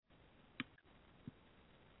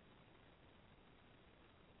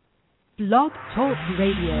Blog Talk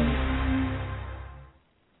Radio.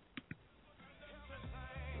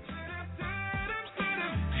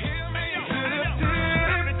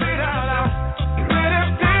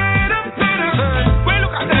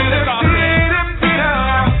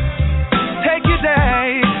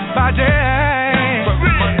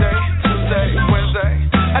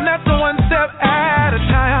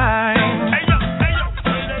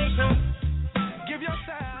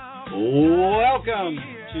 Welcome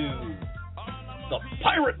to the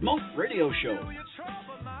Pirate Monk Radio Show,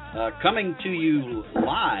 coming to you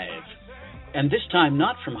live, and this time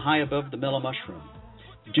not from high above the Mellow Mushroom.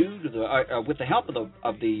 Due to the, with the help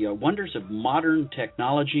of the wonders of modern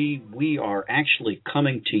technology, we are actually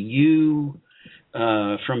coming to you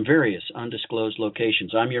from various undisclosed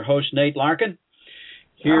locations. I'm your host, Nate Larkin.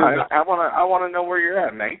 Here, I want to know where you're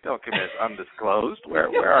at, Nate. Don't give me undisclosed. Where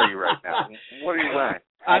are you right now? What are you wearing?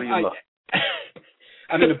 How do you look?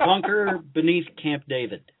 I'm in a bunker beneath Camp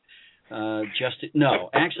David.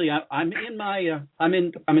 Actually, I'm in my I'm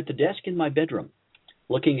at the desk in my bedroom,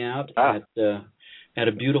 looking out at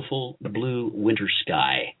a beautiful blue winter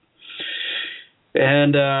sky.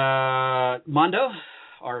 And Mondo,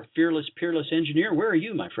 our fearless, peerless engineer, where are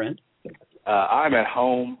you, my friend? I'm at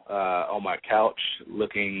home on my couch,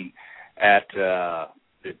 looking at the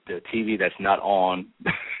TV that's not on,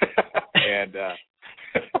 and.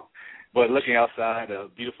 But looking outside, a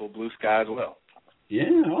beautiful blue sky as well. Yeah,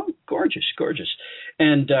 gorgeous, gorgeous.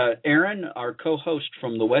 And Aaron, our co-host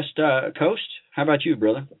from the West Coast, how about you,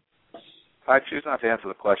 brother? I choose not to answer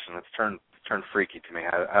the question. It's turned freaky to me.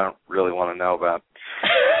 I don't really want to know about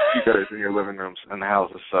you guys in your living rooms and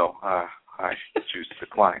houses, so I choose to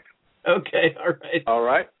decline. Okay, all right. All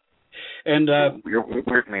right. And you're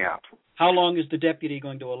weirding me out. How long is the deputy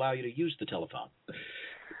going to allow you to use the telephone?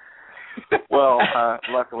 Well,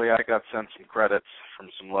 luckily I got sent some credits from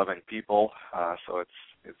some loving people, so it's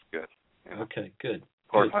good. You know? Okay, good. Of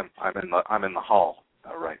course, good. I'm in the hall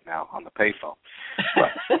right now on the payphone.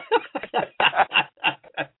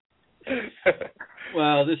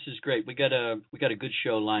 Well, this is great. We got a good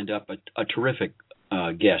show lined up. A terrific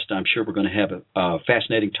guest. I'm sure we're going to have a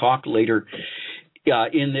fascinating talk later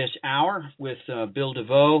in this hour with Bill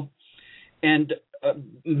DeVoe, and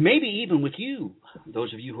maybe even with you,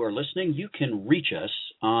 those of you who are listening. You can reach us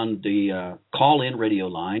on the call-in radio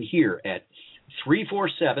line here at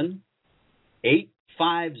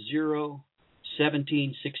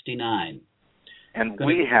 347-850-1769. And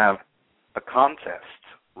we have a contest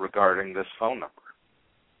regarding this phone number.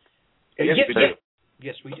 Yes,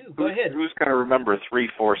 we do. Go ahead. Who's going to remember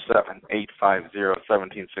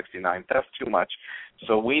 347-850-1769? That's too much.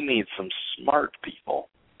 So we need some smart people,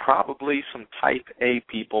 probably some type A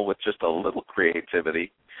people with just a little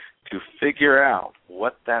creativity, to figure out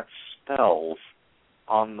what that spells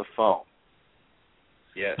on the phone.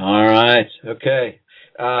 Yes. All right. Okay.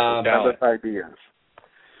 Valid ideas.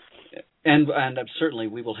 And certainly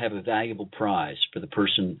we will have a valuable prize for the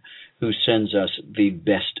person who sends us the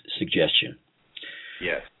best suggestion.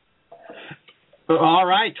 Yes. All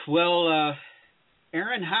right. Well,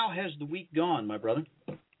 Aaron, how has the week gone, my brother?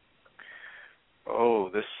 Oh,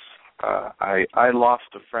 I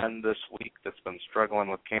lost a friend this week that's been struggling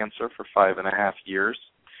with cancer for 5.5 years.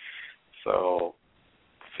 So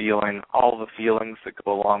feeling all the feelings that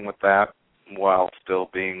go along with that while still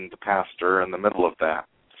being the pastor in the middle of that.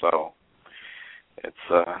 So it's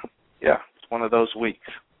one of those weeks.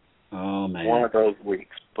 Oh, man. One of those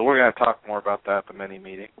weeks. But we're going to talk more about that at the mini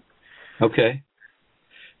meeting. Okay.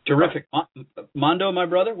 Terrific. Mondo, my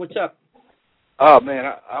brother, what's up? Oh man,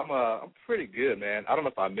 I'm pretty good, man. I don't know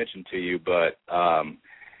if I mentioned to you, but I'm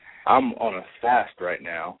on a fast right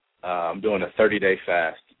now. I'm doing a 30-day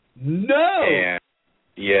fast. No. And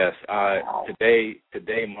yes,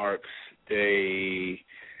 today marks day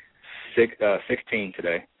 16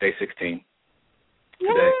 today. Day 16 today.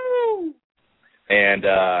 Woo! And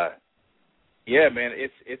yeah, man,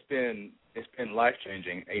 it's been life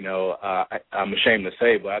changing. You know, I'm ashamed to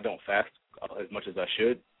say, but I don't fast as much as I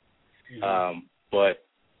should. Mm-hmm. But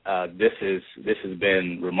this has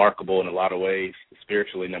been remarkable in a lot of ways,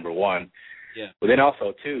 spiritually, number one. Yeah. But then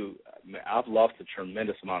also, too, I've lost a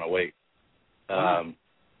tremendous amount of weight. Wow.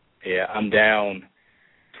 Yeah, I'm down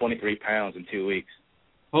 23 pounds in 2 weeks.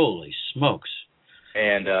 Holy smokes.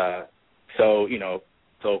 And so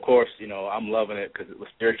of course, I'm loving it because it was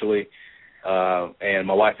spiritually, and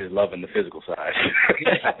my wife is loving the physical side.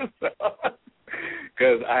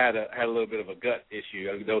 Because I had a little bit of a gut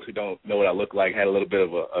issue. Those who don't know what I look like, had a little bit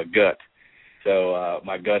of a gut So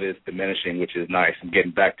my gut is diminishing, which is nice. I'm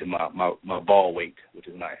getting back to my ball weight, which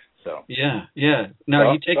is nice. So yeah.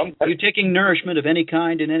 Now, are you taking nourishment of any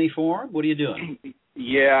kind in any form? What are you doing?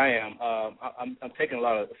 Yeah, I am. I'm taking a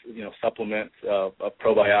lot of supplements of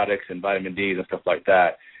probiotics and vitamin D and stuff like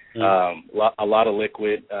that. A lot of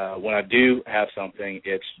liquid. When I do have something,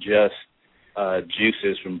 it's just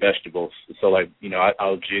juices from vegetables. So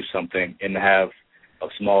I'll juice something and have a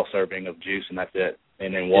small serving of juice, and that's it,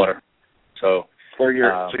 and then water. So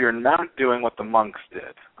you're not doing what the monks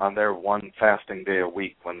did on their one fasting day a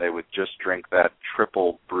week when they would just drink that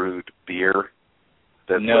triple brewed beer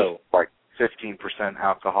that was like 15%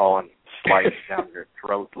 alcohol and sliding down your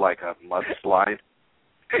throat like a mudslide.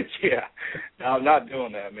 Yeah, no, I'm not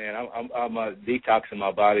doing that, man. I'm detoxing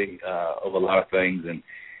my body of a lot of things, and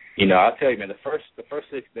I'll tell you, man, the first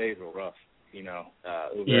 6 days were rough. It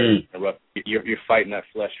was very rough. You're fighting that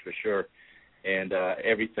flesh for sure. And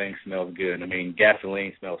everything smells good. I mean,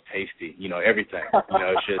 gasoline smells tasty. Everything.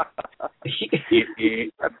 It's just,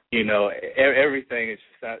 everything. It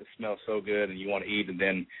smells so good, and you want to eat. And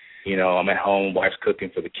then, I'm at home, wife's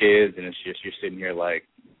cooking for the kids, and it's just you're sitting here like,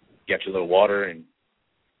 you got your little water, and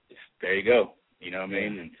there you go. You know what I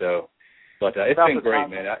mean? And so, but it's been great,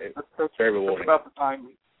 man. It's very rewarding. About the time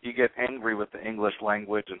you get angry with the English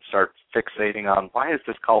language and start fixating on why is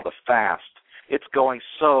this called a fast? It's going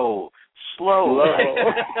so slow.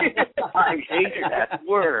 I hate that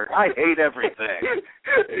word. I hate everything.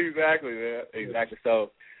 Exactly, man. Exactly.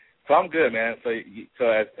 So I'm good, man. So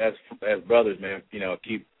as brothers, man,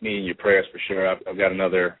 keep me in your prayers for sure. I've got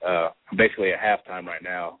another. I'm basically at halftime right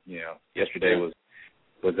now. Yesterday was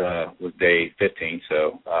day 15,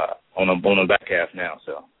 so on the back half now.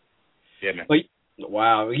 So yeah, man.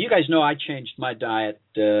 Wow. You guys know I changed my diet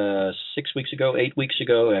 8 weeks ago,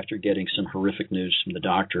 after getting some horrific news from the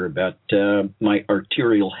doctor about my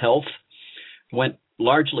arterial health. Went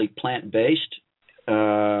largely plant-based.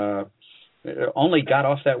 Only got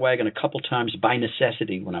off that wagon a couple times by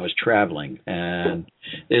necessity when I was traveling, and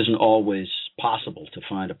it isn't always possible to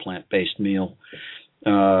find a plant-based meal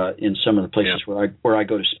in some of the places where I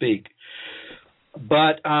go to speak.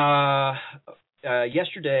 But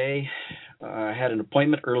yesterday, I had an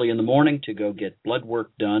appointment early in the morning to go get blood work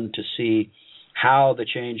done to see how the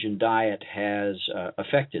change in diet has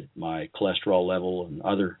affected my cholesterol level and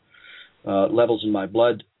other levels in my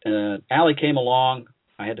blood. Allie came along.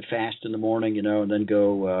 I had to fast in the morning, and then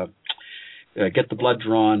go get the blood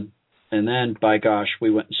drawn. And then, by gosh,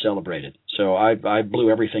 we went and celebrated. So I blew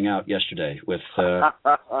everything out yesterday with. That's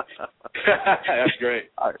great.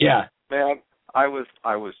 Yeah, man. I was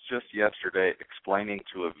just yesterday explaining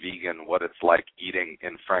to a vegan what it's like eating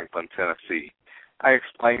in Franklin, Tennessee. I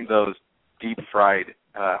explained those deep-fried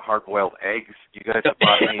hard-boiled eggs. You guys have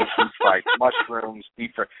bought me deep-fried mushrooms,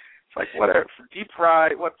 deep-fried. It's like, whatever.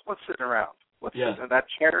 Deep-fried, what's sitting around? What's sitting in that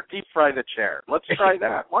chair? Deep-fry the chair. Let's try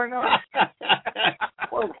that. Why not?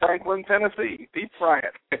 We're in Franklin, Tennessee. Deep-fry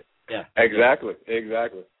it. Yeah. Exactly.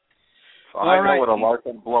 So I know what a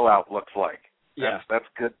Larkin blowout looks like. Yeah. That's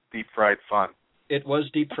good deep-fried fun. It was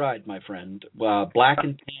deep-fried, my friend. Black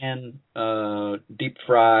and tan,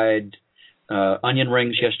 deep-fried onion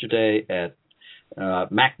rings yesterday at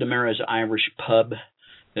McNamara's Irish Pub.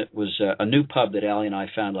 It was a new pub that Allie and I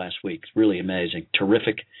found last week. It's really amazing.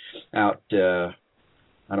 Terrific. Out, I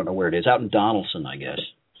don't know where it is, out in Donaldson, I guess.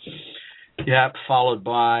 Yeah, followed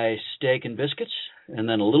by steak and biscuits. And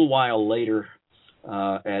then a little while later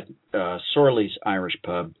at Sorley's Irish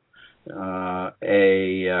Pub, a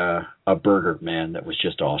burger, man, that was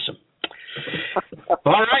just awesome. All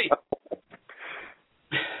right.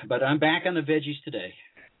 But I'm back on the veggies today.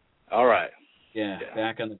 All right. Yeah,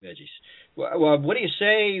 back on the veggies. Well, what do you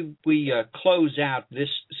say we close out this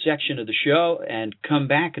section of the show and come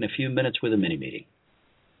back in a few minutes with a mini-meeting?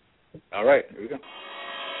 All right, here we go.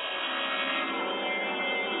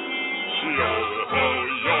 Yo-ho,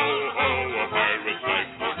 yo-ho, a pirate's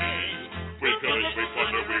life for me. We pillage, we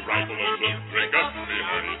plunder, we rifle and loot. Drink up, me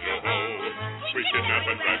hearty, yo-ho. We kidnap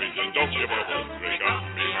and ravage and don't give a hoot. Drink up,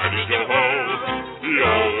 me hearty, yo-ho.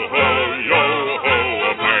 Yo-ho, yo-ho,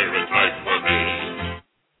 a pirate's life for me.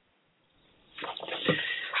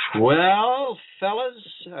 Well, fellas,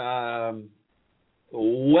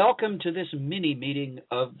 welcome to this mini-meeting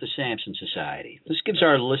of the Samson Society. This gives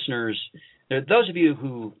our listeners, those of you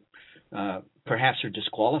who perhaps are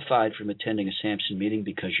disqualified from attending a Samson meeting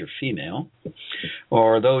because you're female,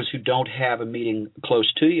 or those who don't have a meeting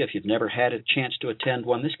close to you, if you've never had a chance to attend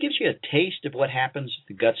one, this gives you a taste of what happens at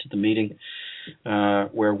the guts of the meeting,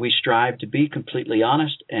 where we strive to be completely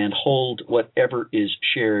honest and hold whatever is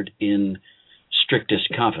shared in strictest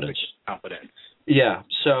confidence. Yeah,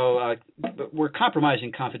 so but we're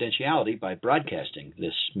compromising confidentiality by broadcasting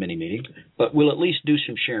this mini-meeting, but we'll at least do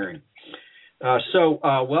some sharing. So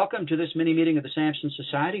welcome to this mini-meeting of the Samson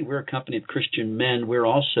Society. We're a company of Christian men. We're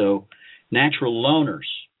also natural loners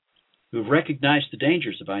who've recognized the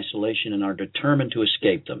dangers of isolation and are determined to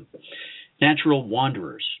escape them. Natural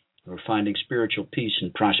wanderers who are finding spiritual peace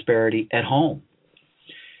and prosperity at home.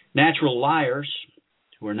 Natural liars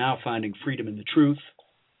who are now finding freedom in the truth.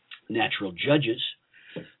 Natural judges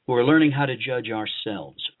who are learning how to judge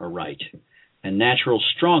ourselves aright. And natural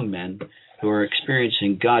strong men who are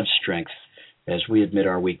experiencing God's strength as we admit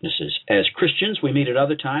our weaknesses. As Christians, we meet at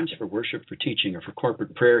other times for worship, for teaching, or for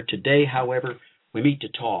corporate prayer. Today, however, we meet to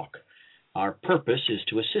talk. Our purpose is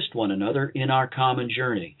to assist one another in our common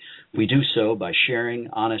journey. We do so by sharing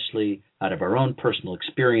honestly out of our own personal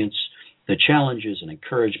experience the challenges and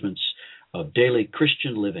encouragements of daily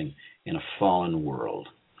Christian living in a fallen world.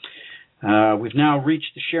 We've now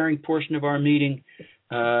reached the sharing portion of our meeting,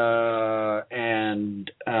 and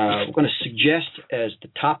we're going to suggest as the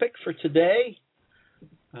topic for today,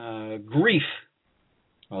 grief.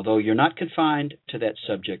 Although you're not confined to that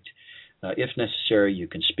subject, if necessary, you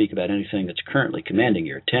can speak about anything that's currently commanding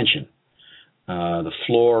your attention. The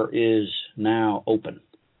floor is now open.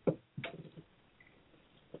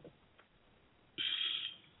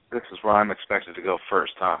 This is where I'm expected to go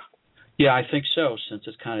first, huh? Yeah, I think so, since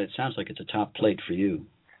it sounds like it's a top plate for you.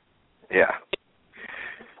 Yeah.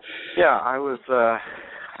 Yeah, I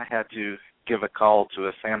had to give a call to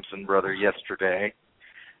a Samson brother yesterday,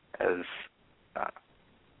 as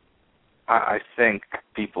I think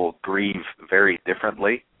people grieve very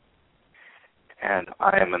differently, and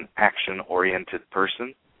I am an action-oriented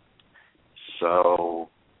person, so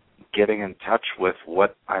getting in touch with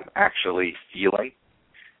what I'm actually feeling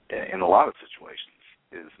in a lot of situations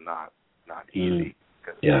is not easy,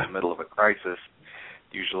 because in the middle of a crisis,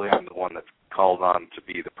 usually I'm the one that's called on to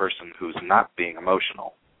be the person who's not being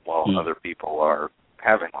emotional, while other people are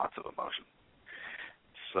having lots of emotion.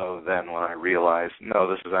 So then when I realize, no,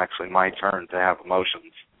 this is actually my turn to have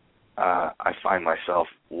emotions, I find myself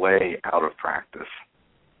way out of practice.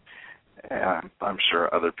 And I'm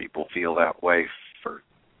sure other people feel that way for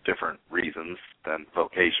different reasons than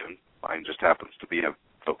vocation. Mine just happens to be a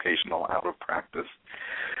vocational out of practice.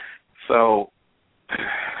 So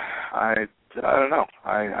I don't know.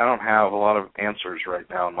 I don't have a lot of answers right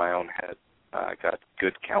now in my own head. I got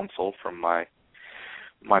good counsel from my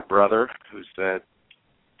brother, who said,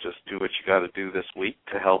 just do what you got to do this week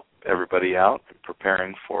to help everybody out in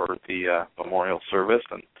preparing for the memorial service,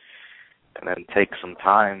 and then take some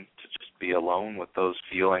time to just be alone with those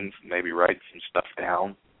feelings, maybe write some stuff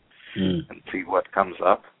down and see what comes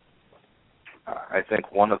up. I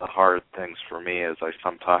think one of the hard things for me is I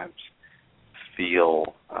sometimes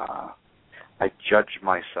feel I judge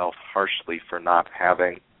myself harshly for not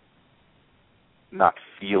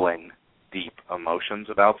feeling deep emotions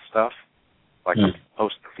about stuff. Like I'm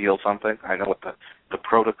supposed to feel something. I know what the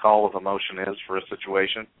protocol of emotion is for a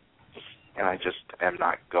situation, and I just am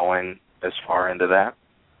not going as far into that.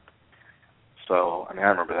 So, I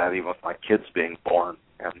remember that even with my kids being born,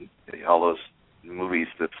 and all those movies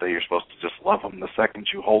that say you're supposed to just love them the second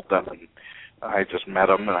you hold them, and I just met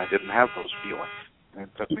them and I didn't have those feelings. And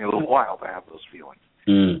it took me a little while to have those feelings.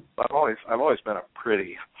 But I've always been a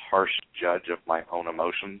pretty harsh judge of my own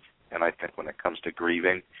emotions, and I think when it comes to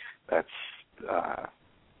grieving, that's a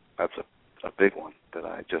big one that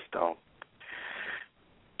I just don't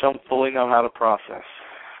fully know how to process.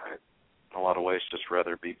 I, in a lot of ways, just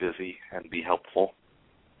rather be busy and be helpful.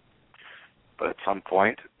 But at some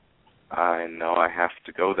point, I know I have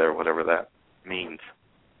to go there, whatever that means.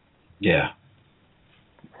 Yeah.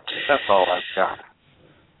 That's all I've got.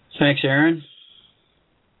 Thanks, Aaron.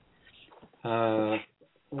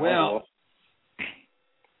 Well,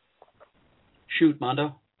 shoot,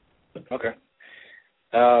 Mondo. Okay.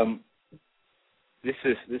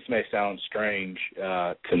 This may sound strange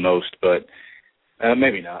to most, but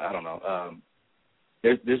maybe not. I don't know.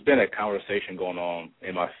 There's been a conversation going on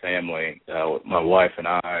in my family with my wife and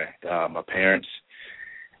I, my parents,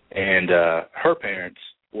 and her parents,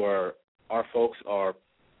 where our folks are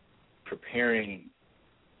preparing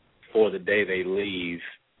for the day they leave,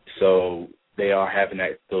 so they are having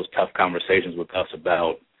those tough conversations with us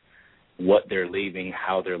about what they're leaving,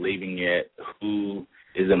 how they're leaving it, who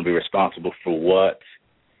is going to be responsible for what.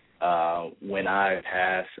 When I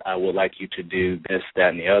pass, I would like you to do this, that,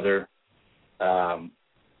 and the other.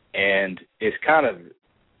 And it's kind of,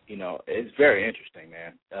 it's very interesting,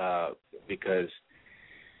 man, because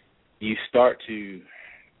you start to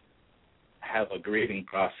have a grieving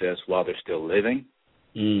process while they're still living.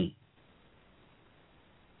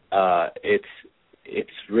 it's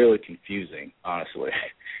really confusing, honestly.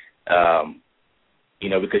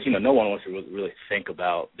 Because no one wants to really think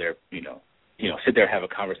about their, sit there and have a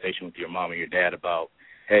conversation with your mom or your dad about,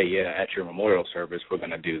 hey, yeah, at your memorial service we're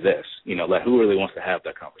going to do this. Like who really wants to have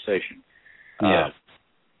that conversation? Yeah.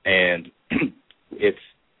 And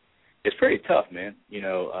it's pretty tough, man.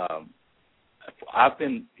 I've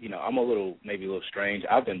been, I'm maybe a little strange.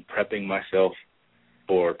 I've been prepping myself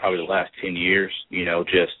for probably the last 10 years,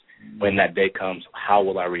 just when that day comes, how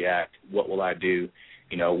will I react? What will I do?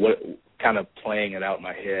 What kind of playing it out in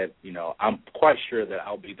my head. I'm quite sure that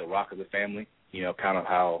I'll be the rock of the family, kind of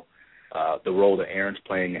how the role that Aaron's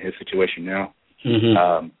playing in his situation now.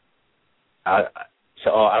 Mm-hmm. So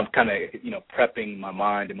I'm kind of, prepping my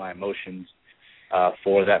mind and my emotions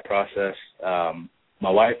for that process. My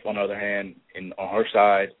wife, on the other hand, on her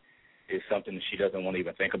side, is something that she doesn't want to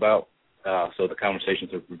even think about. So the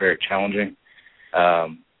conversations are very challenging.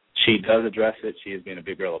 She does address it. She is being a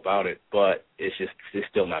big girl about it, but it's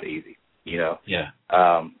still not easy, Yeah.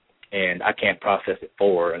 And I can't process it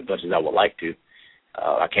for her as much as I would like to.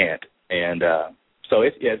 I can't. And so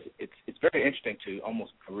it's very interesting to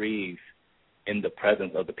almost grieve in the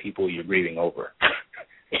presence of the people you're grieving over.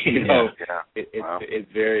 Yeah.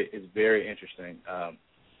 It's very interesting.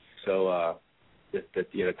 So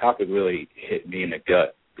the topic really hit me in the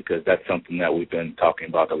gut because that's something that we've been talking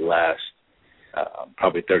about the last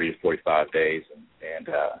probably 30 to 45 days, and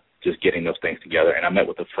just getting those things together. And I met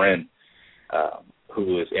with a friend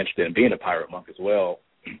who is interested in being a pirate monk as well.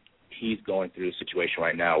 He's going through a situation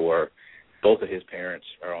right now where both of his parents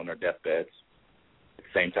are on their deathbeds at the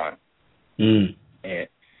same time. Mm. And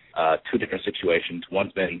two different situations.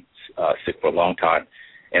 One's been sick for a long time,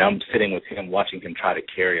 and I'm sitting with him watching him try to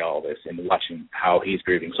carry all this and watching how he's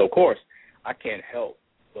grieving. So, of course, I can't help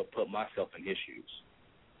but put myself in his shoes.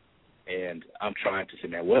 And I'm trying to say,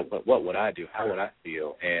 man, what would I do? How would I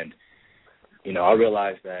feel? And, I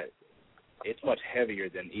realize that it's much heavier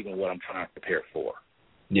than even what I'm trying to prepare for.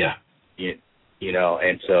 Yeah.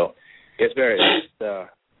 And so it's very,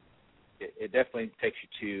 it definitely takes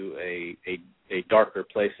you to a darker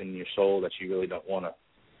place in your soul that you really don't want to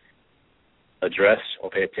address or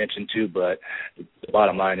pay attention to. But the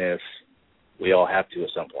bottom line is we all have to at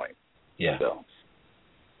some point. Yeah. So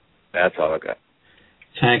that's all I got.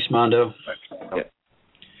 Thanks, Mondo. Yeah.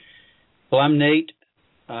 Well, I'm Nate.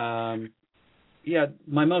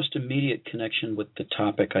 My most immediate connection with the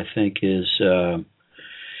topic, I think, is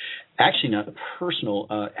actually not personal.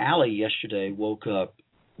 Allie yesterday woke up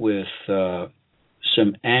with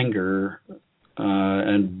some anger,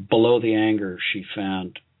 and below the anger she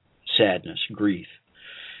found sadness, grief.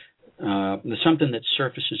 Something that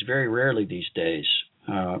surfaces very rarely these days.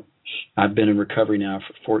 I've been in recovery now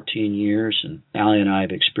for 14 years, and Allie and I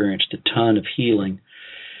have experienced a ton of healing.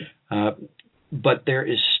 But there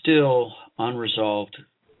is still unresolved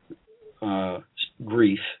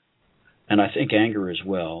grief, and I think anger as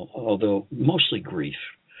well, although mostly grief.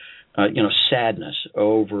 Sadness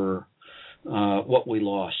over what we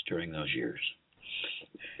lost during those years.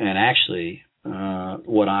 And actually,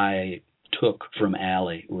 what I took from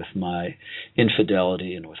Allie with my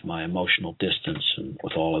infidelity and with my emotional distance and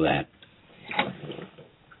with all of that.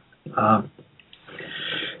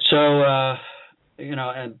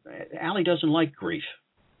 And Allie doesn't like grief,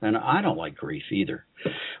 and I don't like grief either.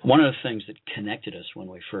 One of the things that connected us when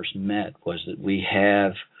we first met was that we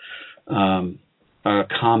have a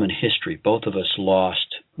common history. Both of us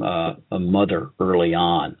lost a mother early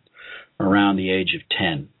on, around the age of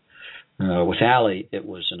 10. With Allie, it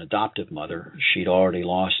was an adoptive mother. She'd already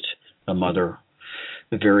lost a mother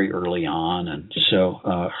very early on, and so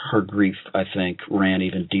her grief, I think, ran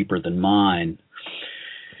even deeper than mine.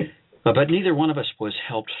 But neither one of us was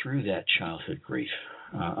helped through that childhood grief.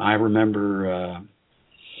 I remember,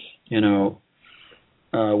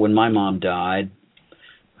 when my mom died,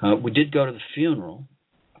 we did go to the funeral,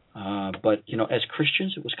 but, as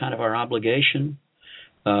Christians, it was kind of our obligation,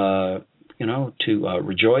 to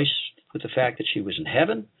rejoice with the fact that she was in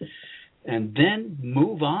heaven and then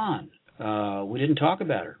move on. We didn't talk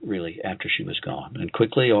about her, really, after she was gone. And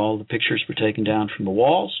quickly, all the pictures were taken down from the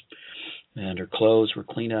walls, and her clothes were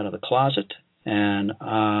cleaned out of the closet. And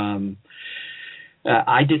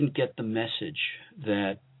I didn't get the message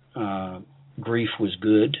that grief was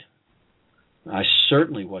good. I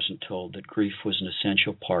certainly wasn't told that grief was an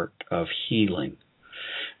essential part of healing.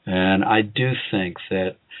 And I do think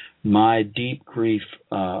that my deep grief,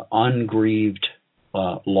 ungrieved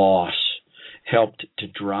loss, helped to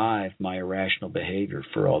drive my irrational behavior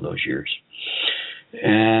for all those years.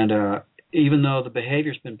 And even though the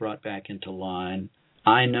behavior's been brought back into line,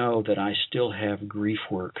 I know that I still have grief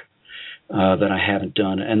work that I haven't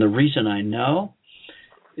done. And the reason I know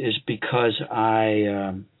is because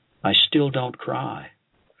I still don't cry.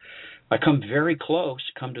 I come very close,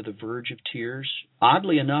 come to the verge of tears.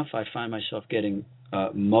 Oddly enough, I find myself getting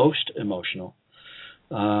most emotional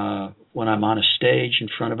when I'm on a stage in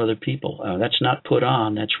front of other people. That's not put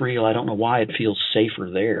on. That's real. I don't know why it feels safer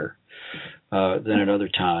there than at other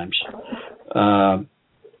times.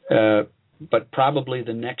 But probably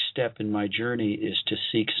the next step in my journey is to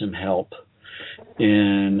seek some help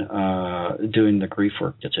in doing the grief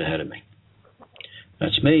work that's ahead of me.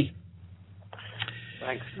 That's me.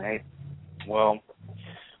 Thanks, Nate. Well,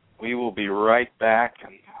 we will be right back,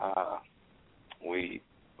 and we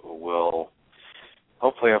will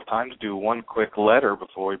hopefully have time to do one quick letter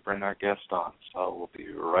before we bring our guest on. So we'll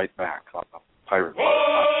be right back on the Pirate Monk. Whoa,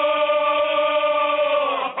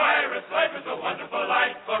 a pirate's life is a wonderful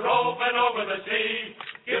life, a roving over the sea.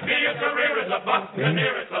 Give me a career as a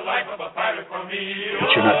buccaneer, it's the life of a pirate for me. But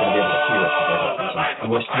you're not going to be able to hear it.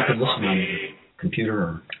 Unless you can listen on the computer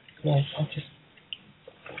or... Yes, I'll just...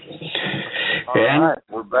 All right,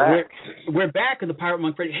 we're back. We're back in the Pirate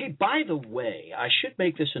Monk Radio. Hey, by the way, I should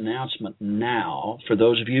make this announcement now for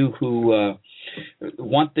those of you who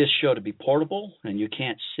want this show to be portable and you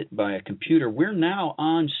can't sit by a computer. We're now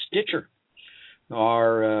on Stitcher.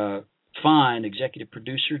 Our fine executive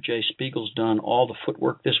producer, Jay Spiegel's done all the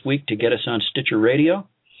footwork this week to get us on Stitcher Radio.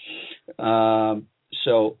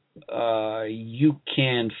 So you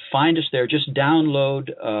can find us there. Just download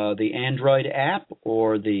the Android app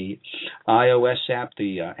or the iOS app,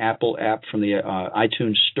 the Apple app from the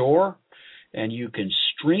iTunes Store, and you can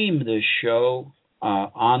stream this show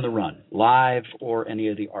on the run, live or any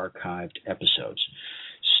of the archived episodes.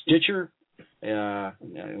 Stitcher,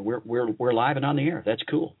 we're live and on the air. That's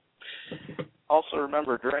cool. Also,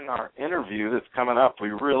 remember, during our interview that's coming up, we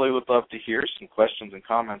really would love to hear some questions and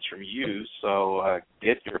comments from you. So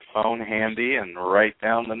get your phone handy and write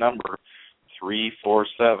down the number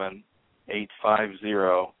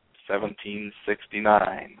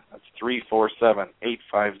 347-850-1769. That's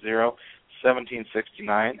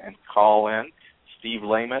 347-850-1769, and call in. Steve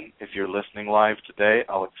Lehman, if you're listening live today,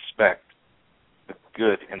 I'll expect a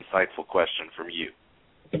good, insightful question from you.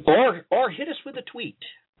 Or hit us with a tweet.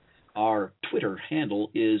 Our Twitter handle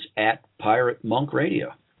is @Pirate Monk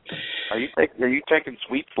Radio. Are you taking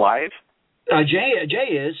tweets live?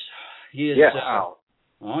 Jay is. He is. Yeah. Wow.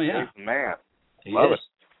 Oh yeah. He's the man. He Love is.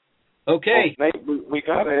 it. Okay. Well, Nate, we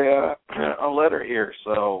got a letter here.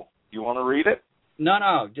 So you want to read it? No.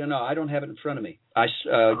 I don't have it in front of me. Why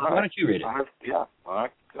don't you read it? Yeah. All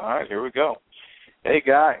right. Here we go. Hey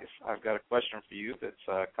guys, I've got a question for you that's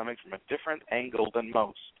coming from a different angle than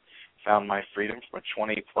most. Found my freedom from a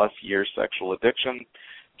 20-plus year sexual addiction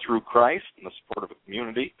through Christ and the support of a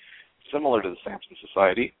community similar to the Samson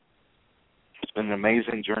Society. It's been an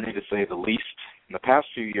amazing journey, to say the least. In the past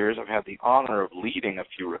few years, I've had the honor of leading a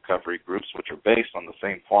few recovery groups which are based on the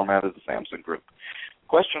same format as the Samson Group. The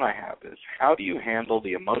question I have is, how do you handle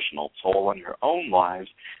the emotional toll on your own lives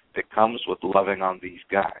that comes with loving on these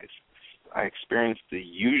guys? I experienced the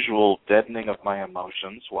usual deadening of my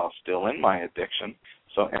emotions while still in my addiction,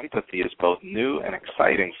 so empathy is both new and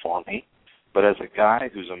exciting for me, but as a guy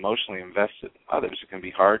who's emotionally invested in others, it can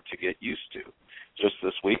be hard to get used to. Just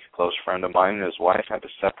this week, a close friend of mine and his wife had to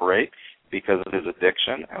separate because of his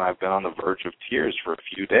addiction, and I've been on the verge of tears for a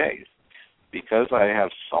few days. Because I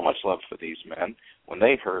have so much love for these men, when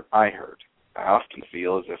they hurt, I hurt. I often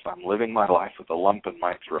feel as if I'm living my life with a lump in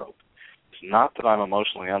my throat. It's not that I'm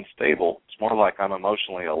emotionally unstable. It's more like I'm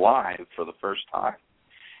emotionally alive for the first time.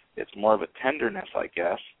 It's more of a tenderness, I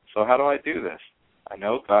guess. So how do I do this? I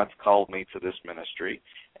know God's called me to this ministry,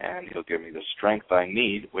 and he'll give me the strength I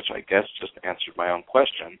need, which I guess just answered my own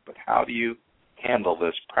question, but how do you handle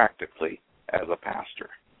this practically as a pastor?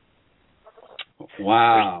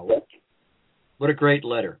 Wow. What a great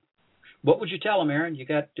letter. What would you tell him, Aaron? You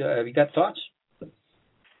got thoughts?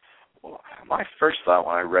 Well, my first thought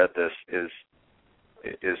when I read this is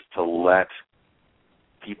to let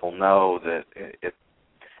people know that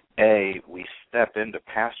we step into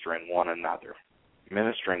pastoring one another,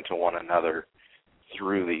 ministering to one another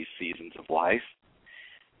through these seasons of life.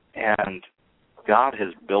 And God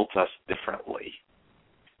has built us differently.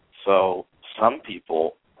 So some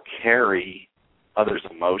people carry others'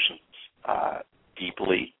 emotions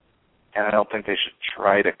deeply, and I don't think they should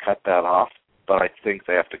try to cut that off, but I think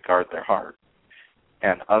they have to guard their heart.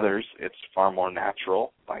 And others, it's far more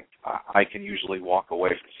natural. Like, I can usually walk away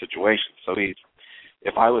from the situation. So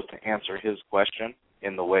if I was to answer his question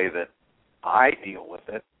in the way that I deal with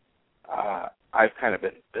it, I've kind of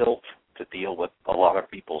been built to deal with a lot of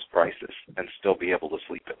people's crisis and still be able to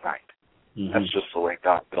sleep at night. Mm-hmm. That's just the way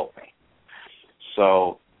God built me.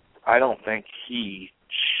 So I don't think he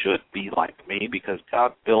should be like me because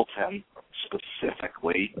God built him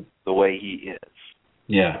specifically the way he is.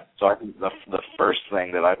 Yeah. So I think the first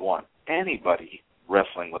thing that I'd want anybody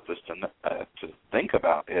wrestling with this to think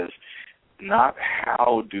about is not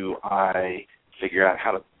how do I figure out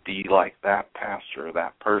how to be like that pastor or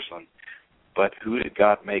that person, but who did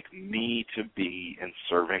God make me to be in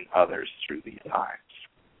serving others through these times?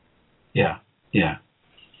 Yeah. Yeah.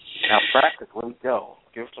 Now, practically, go.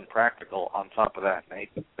 Give some practical on top of that, Nate.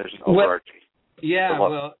 There's an overarching. Yeah,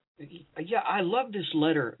 well, yeah, I love this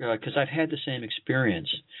letter because I've had the same experience.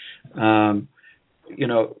 You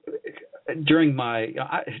know, during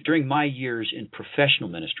my years in professional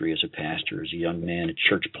ministry as a pastor, as a young man, a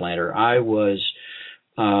church planter, I was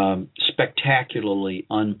spectacularly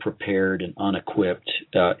unprepared and unequipped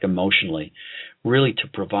emotionally, really to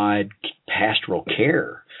provide pastoral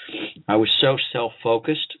care. I was so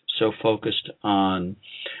self-focused, so focused on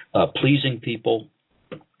pleasing people,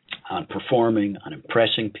 on performing, on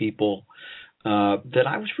impressing people, that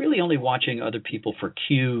I was really only watching other people for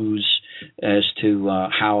cues as to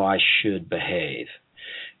how I should behave.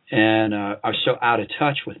 And I was so out of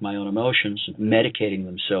touch with my own emotions, medicating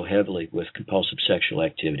them so heavily with compulsive sexual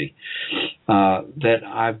activity, that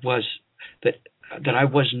I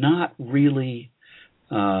was not really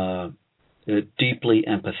deeply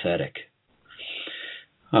empathetic.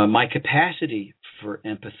 My capacity for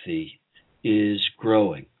empathy is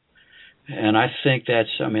growing, and I think that's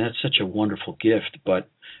such a wonderful gift. But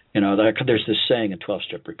there's this saying in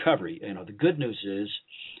 12-step recovery. The good news is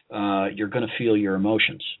you're going to feel your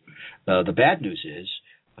emotions. The bad news is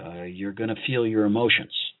you're going to feel your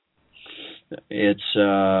emotions. It's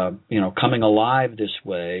coming alive this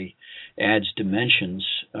way adds dimensions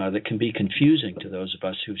that can be confusing to those of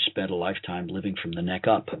us who've spent a lifetime living from the neck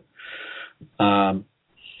up.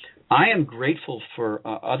 I am grateful for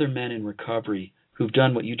other men in recovery who've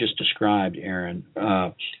done what you just described, Aaron,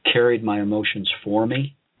 carried my emotions for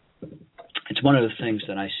me. It's one of the things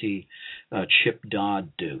that I see Chip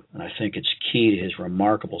Dodd do, and I think it's key to his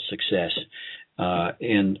remarkable success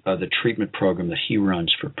in the treatment program that he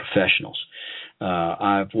runs for professionals.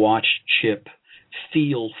 I've watched Chip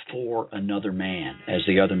feel for another man as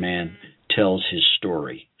the other man tells his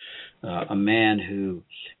story. A man who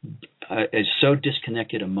is so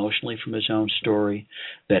disconnected emotionally from his own story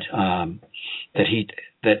that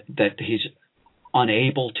he's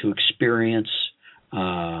unable to experience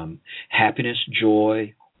happiness,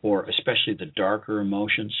 joy, or especially the darker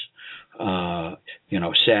emotions,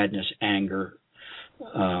 sadness, anger.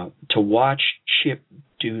 To watch Chip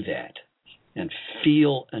do that and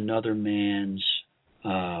feel another man's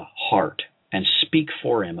heart and speak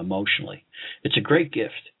for him emotionally, it's a great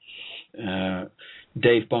gift.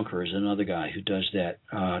 Dave Bunker is another guy who does that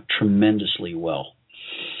tremendously well.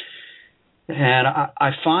 And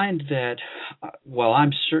I find that while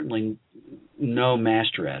I'm certainly no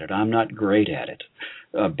master at it, I'm not great at it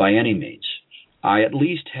by any means, I at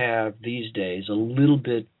least have these days a little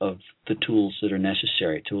bit of the tools that are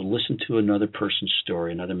necessary to listen to another person's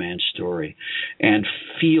story, another man's story, and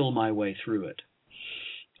feel my way through it,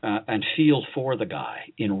 and feel for the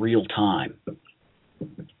guy in real time.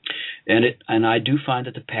 And I do find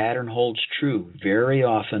that the pattern holds true. Very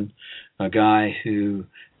often, a guy who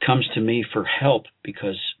comes to me for help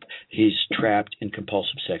because he's trapped in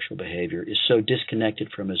compulsive sexual behavior is so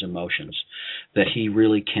disconnected from his emotions that he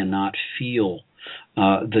really cannot feel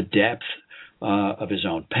the depth of his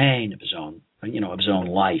own pain, of his own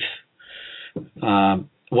life.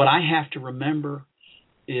 What I have to remember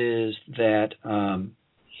is that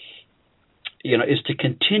is to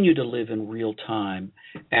continue to live in real time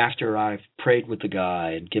after I've prayed with the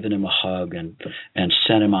guy and given him a hug and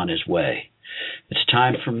sent him on his way. It's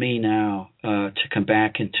time for me now to come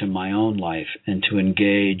back into my own life and to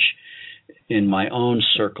engage in my own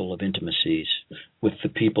circle of intimacies with the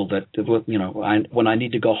people that, when I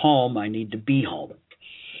need to go home, I need to be home.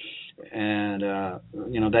 And,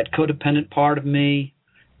 that codependent part of me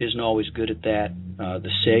isn't always good at that.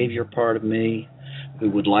 The savior part of me who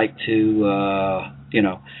would like to,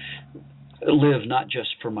 live not just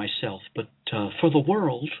for myself, but for the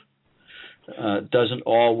world, doesn't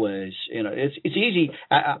always, it's easy.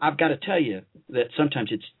 I've got to tell you that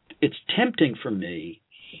sometimes it's tempting for me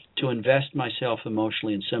to invest myself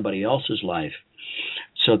emotionally in somebody else's life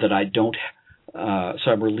so that I don't,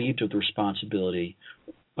 so I'm relieved of the responsibility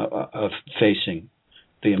of facing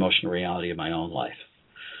the emotional reality of my own life.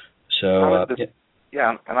 So,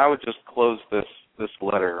 yeah, and I would just close this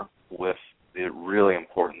letter with the really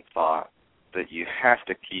important thought that you have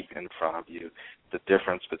to keep in front of you the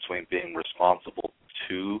difference between being responsible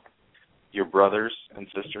to your brothers and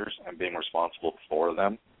sisters and being responsible for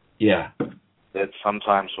them. Yeah. That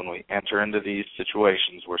sometimes when we enter into these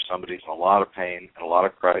situations where somebody's in a lot of pain and a lot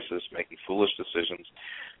of crisis, making foolish decisions,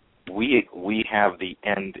 we have the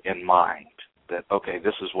end in mind that, okay,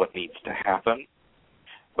 this is what needs to happen,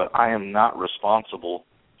 but I am not responsible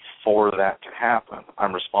for that to happen.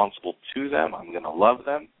 I'm responsible to them. I'm going to love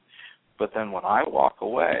them. But then when I walk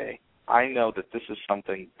away, I know that this is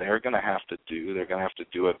something they're going to have to do. They're going to have to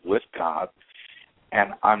do it with God,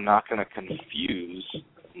 and I'm not going to confuse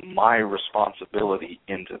my responsibility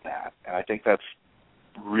into that. And I think that's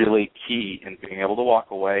really key in being able to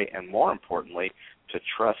walk away, and more importantly, to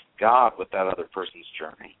trust God with that other person's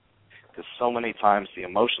journey. Because so many times the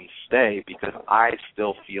emotions stay because I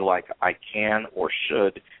still feel like I can or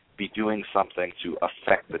should be doing something to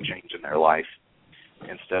affect the change in their life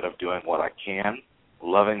instead of doing what I can,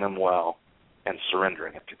 loving them well, and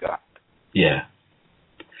surrendering it to God. Yeah.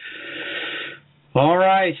 All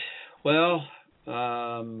right. Well,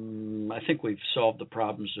 I think we've solved the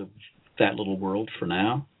problems of that little world for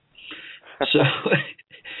now. So,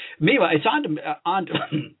 meanwhile, it's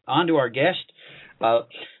on to our guest.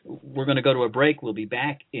 We're going to go to a break. We'll be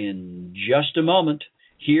back in just a moment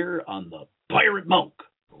here on the Pirate Monk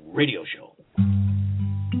Radio Show.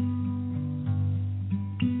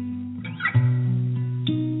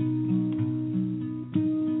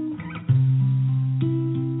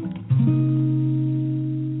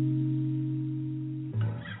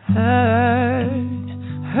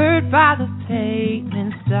 Hurt by the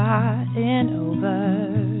pavement starting over,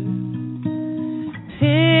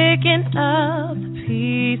 picking up the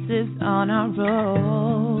pieces on our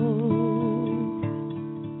road,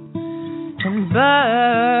 and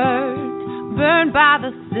burned by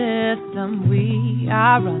the system we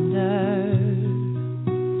are under.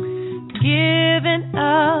 Giving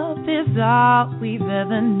up is all we've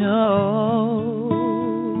ever known.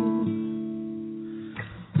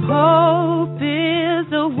 Hope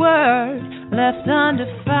is a word left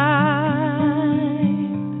undefined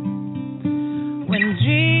when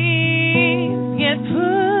dreams get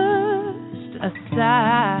pushed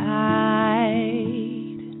aside.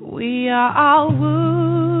 We are all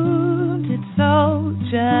wounded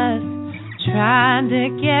soldiers trying to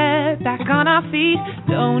get back on our feet.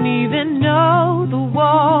 Don't even know the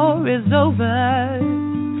war is over.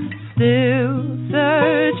 Still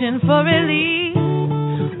searching for relief.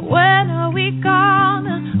 When are we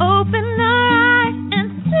gonna open our eyes and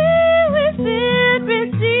see we've been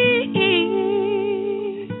redeemed?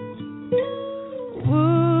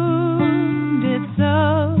 Wounded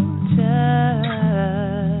soldiers,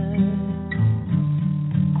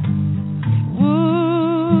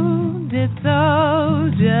 wounded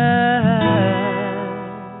soldiers.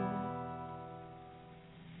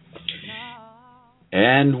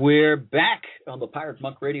 And we're back on the Pirate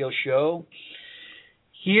Monk Radio Show.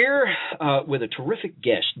 Here with a terrific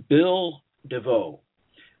guest, Bill DeVoe.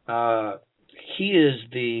 He is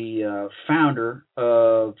the founder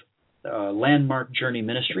of Landmark Journey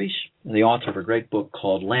Ministries, and the author of a great book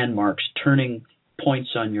called Landmarks, Turning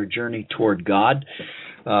Points on Your Journey Toward God.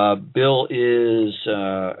 Bill is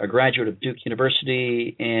a graduate of Duke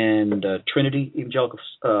University and Trinity Evangelical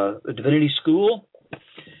Divinity School.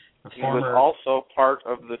 He was also part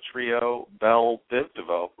of the trio Bell Biv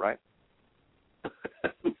DeVoe, right?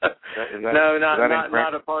 No,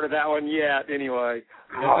 not a part of that one yet. Anyway,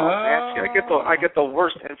 Nancy, I get the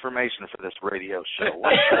worst information for this radio show.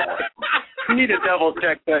 You need to double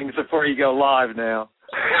check things before you go live now.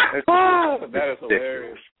 That is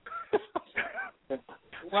hilarious.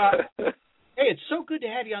 Well, hey, it's so good to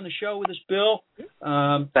have you on the show with us, Bill.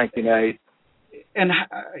 Thank you, Nate. And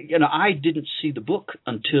I didn't see the book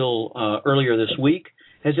until earlier this week.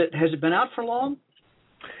 Has it been out for long?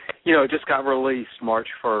 It just got released March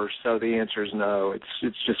 1st, so the answer is no.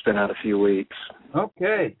 It's just been out a few weeks.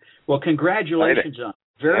 Okay. Well, congratulations on it.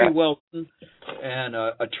 Very well done, and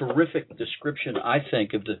a terrific description, I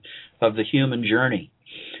think, of the human journey,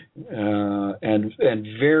 and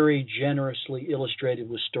very generously illustrated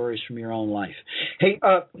with stories from your own life. Hey,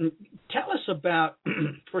 tell us about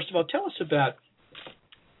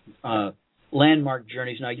Landmark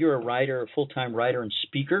Journeys. Now, you're a writer, a full-time writer and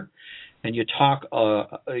speaker, and you talk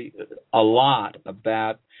a lot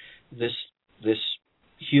about this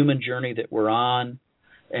human journey that we're on,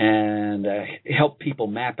 and help people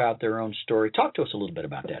map out their own story. Talk to us a little bit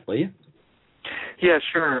about that, will you? Yeah,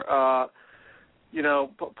 sure.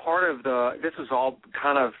 Part of this was all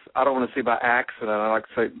kind of, I don't want to say by accident, I like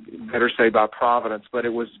to better say by providence, but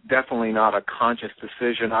it was definitely not a conscious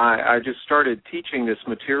decision. I just started teaching this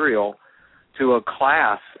material to a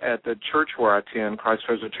class at the church where I attend, Christ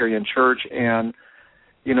Presbyterian Church, and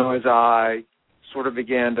as I sort of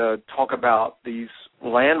began to talk about these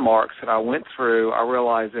landmarks that I went through, I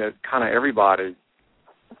realized that kind of everybody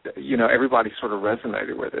sort of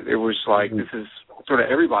resonated with it. It was like, this is sort of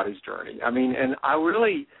everybody's journey. I mean, and I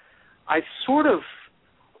sort of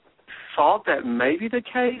thought that may be the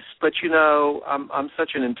case, but I'm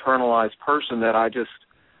such an internalized person that I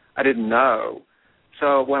didn't know.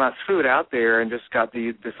 So when I threw it out there and just got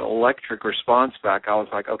this electric response back, I was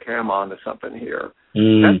like, okay, I'm on to something here.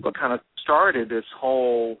 That's what kind of started this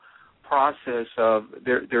whole process of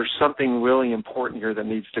there's something really important here that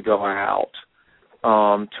needs to go out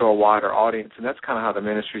to a wider audience, and that's kind of how the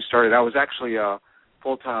ministry started. I was actually a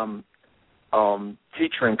full-time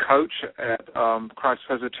teacher and coach at Christ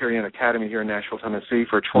Presbyterian Academy here in Nashville, Tennessee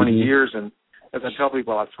for 20 years, and as I tell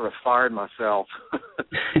people, I sort of fired myself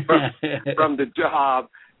from the job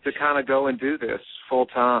to kind of go and do this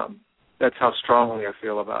full-time. That's how strongly I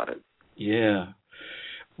feel about it. Yeah.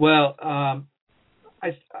 Well,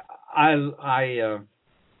 I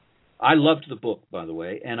loved the book, by the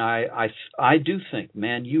way, and I do think,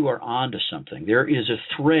 man, you are onto something. There is a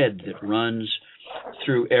thread that runs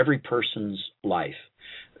through every person's life.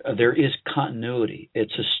 There is continuity.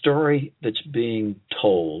 It's a story that's being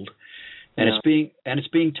told, and it's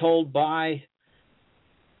being told by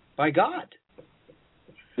God.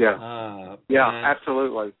 Yeah.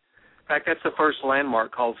 Absolutely. In fact, that's the first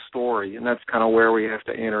landmark called story, and that's kind of where we have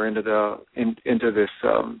to enter into this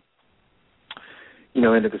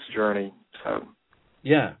into this journey. So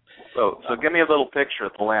yeah. So give me a little picture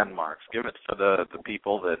of the landmarks. Give it to the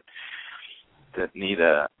people that need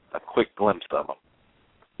a quick glimpse of them.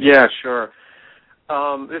 Yeah, sure.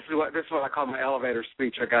 This is what I call my elevator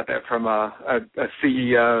speech. I got that from a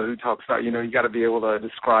CEO who talks about, you got to be able to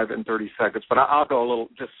describe it in 30 seconds. But I'll go a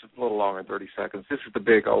little longer than 30 seconds. This is the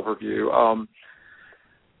big overview.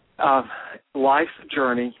 Life's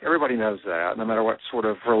journey, everybody knows that, no matter what sort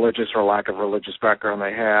of religious or lack of religious background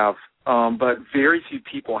they have. But very few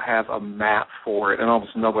people have a map for it, and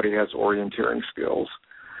almost nobody has orienteering skills.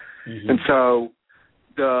 Mm-hmm. And so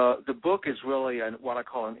the book is really what I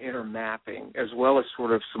call an inner mapping, as well as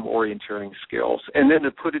sort of some orienteering skills. And then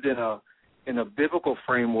to put it in a biblical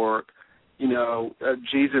framework,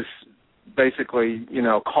 Jesus basically,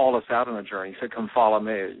 called us out on a journey. He said, "Come follow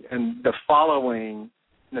me." And the following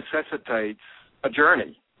necessitates a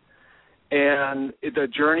journey. And the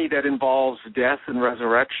journey that involves death and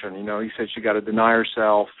resurrection. He says you got to deny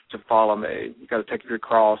yourself to follow me. You got to take up your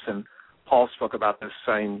cross. And Paul spoke about this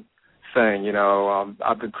same thing.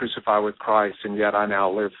 I've been crucified with Christ, and yet I now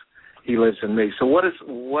live. He lives in me. So what does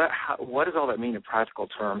all that mean in practical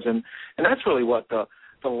terms? And that's really what the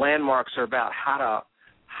landmarks are about. How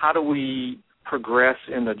do we progress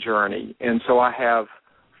in the journey? And so I have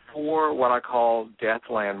 4 what I call death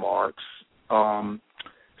landmarks,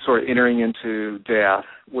 sort of entering into death,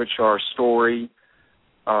 which are story,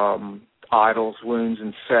 idols, wounds,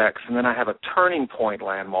 and sex. And then I have a turning point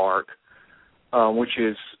landmark, which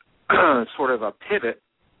is sort of a pivot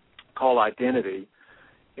called identity.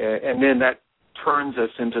 And then that turns us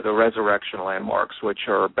into the resurrection landmarks, which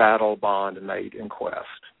are battle, bond, mate, and quest.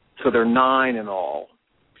 So there are 9 in all.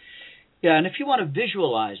 Yeah, and if you want to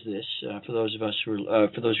visualize this, for those of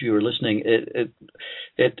you who are listening,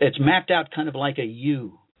 it's mapped out kind of like a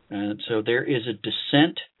U, and so there is a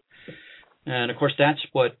descent, and of course that's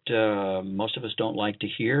what most of us don't like to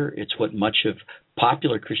hear. It's what much of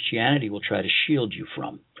popular Christianity will try to shield you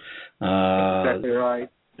from. Exactly right.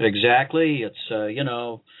 Exactly. It's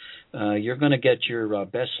you're going to get your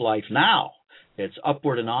best life now. It's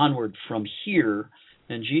upward and onward from here.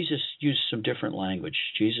 And Jesus used some different language.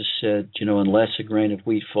 Jesus said, unless a grain of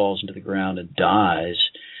wheat falls into the ground and dies,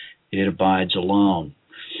 it abides alone.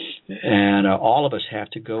 And all of us have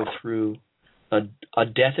to go through a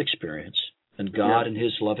death experience. And God, in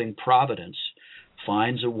His loving providence,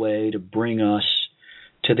 finds a way to bring us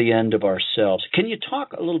to the end of ourselves. Can you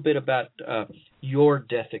talk a little bit about your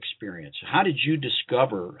death experience? How did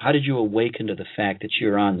you awaken to the fact that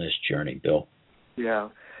you're on this journey, Bill? Yeah.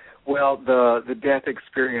 Well, the death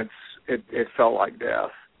experience, it felt like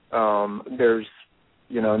death. There's,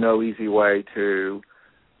 no easy way to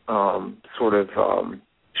sort of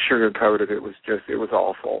sugarcoat it. It was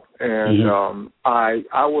awful. And I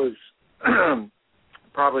was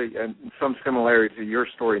probably, in some similarity to your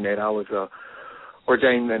story, Nate, I was a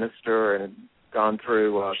ordained minister and had gone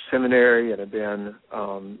through seminary and had been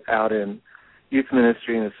out in youth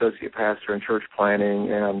ministry and associate pastor in church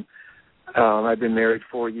planning, and I'd been married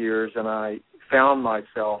 4 years, and I found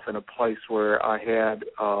myself in a place where I had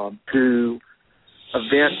 2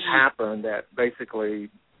 events happened that basically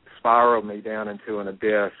spiraled me down into an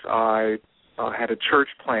abyss. I had a church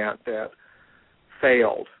plant that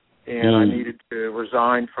failed, and I needed to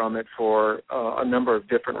resign from it for a number of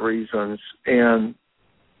different reasons. And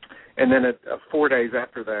then 4 days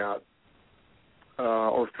after that,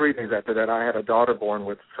 or 3 days after that, I had a daughter born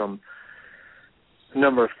with some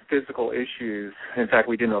number of physical issues. In fact,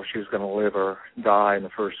 we didn't know if she was going to live or die in the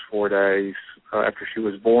first 4 days after she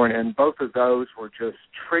was born. And both of those were just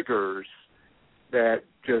triggers that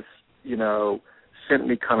just, sent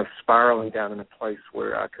me kind of spiraling down in a place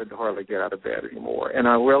where I could hardly get out of bed anymore. And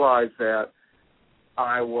I realized that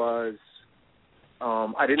I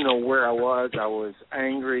didn't know where I was. I was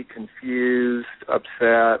angry, confused,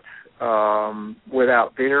 upset,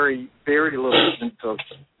 without very, very little sense of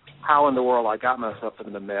how in the world I got myself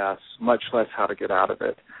in the mess, much less how to get out of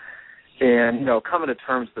it. And, coming to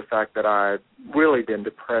terms with the fact that I'd really been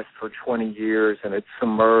depressed for 20 years and it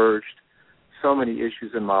submerged so many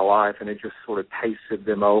issues in my life, and it just sort of pasted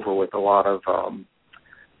them over with a lot of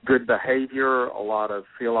good behavior, a lot of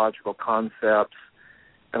theological concepts,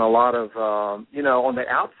 and a lot of, on the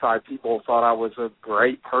outside, people thought I was a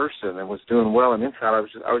great person and was doing well, and inside I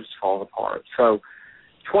was just falling apart. So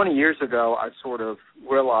 20 years ago, I sort of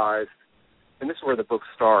realized, and this is where the book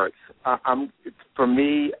starts, for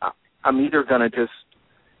me, I'm either going to just,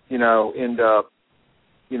 end up,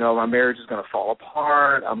 my marriage is going to fall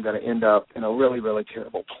apart. I'm going to end up in a really, really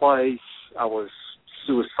terrible place. I was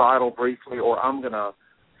suicidal briefly, or I'm going to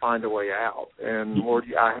find a way out. And, Lord,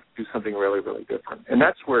 I have to do something really, really different. And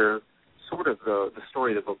that's where sort of the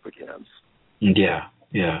story of the book begins. Yeah,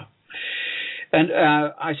 yeah. And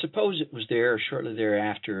I suppose it was there, shortly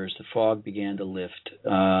thereafter, as the fog began to lift,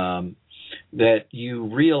 that you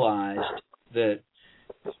realized that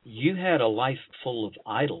you had a life full of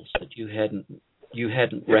idols that you hadn't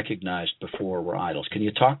recognized before were idols. Can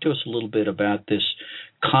you talk to us a little bit about this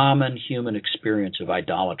common human experience of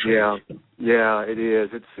idolatry? Yeah, it is.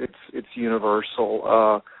 It's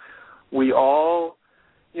universal. We all,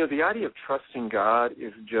 the idea of trusting God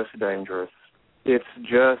is just dangerous. It's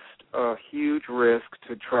just a huge risk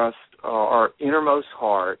to trust our innermost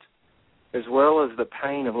heart, as well as the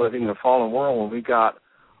pain of living in a fallen world when we got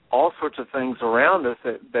all sorts of things around us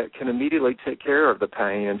that can immediately take care of the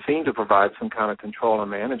pain and seem to provide some kind of control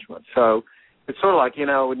and management. So it's sort of like,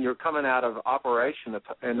 when you're coming out of operation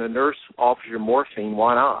and the nurse offers you morphine,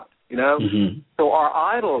 why not? Mm-hmm. So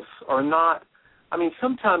our idols are not,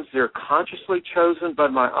 sometimes they're consciously chosen, but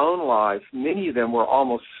in my own life, many of them were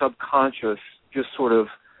almost subconscious, just sort of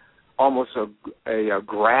almost a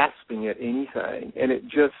grasping at anything, and it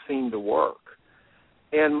just seemed to work.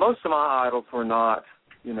 And most of my idols were not,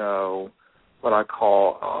 what I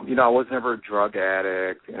call, I was never a drug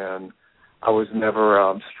addict, and I was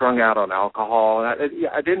never strung out on alcohol. And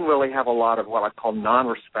I didn't really have a lot of what I call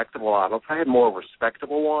non-respectable idols. I had more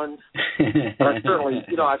respectable ones. But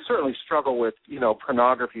I certainly struggle with,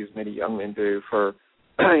 pornography, as many young men do,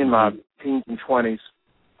 in my teens and 20s.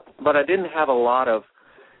 But I didn't have a lot of,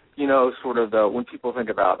 sort of when people think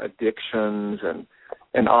about addictions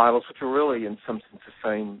and idols, which are really in some sense the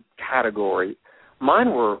same category,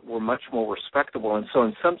 mine were much more respectable, and so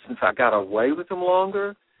in some sense I got away with them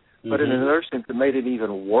longer, but in another sense it made it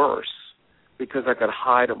even worse because I could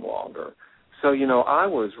hide them longer. So, I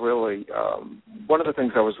was really, one of the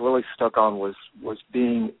things I was really stuck on was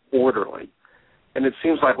being orderly. And it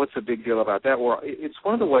seems like, what's the big deal about that? Well, it's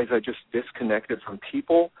one of the ways I just disconnected from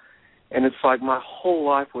people, and it's like my whole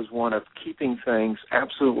life was one of keeping things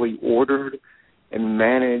absolutely ordered and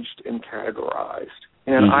managed and categorized.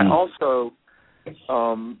 And I also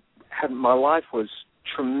my life was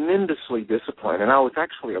tremendously disciplined, and I was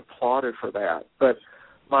actually applauded for that. But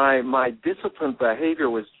my disciplined behavior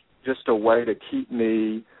was just a way to keep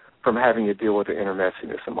me from having to deal with the inner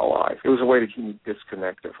messiness in my life. It was a way to keep me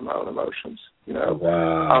disconnected from my own emotions.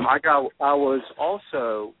 Wow. I was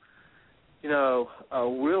also,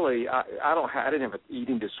 really, I didn't have an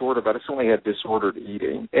eating disorder, but I certainly had disordered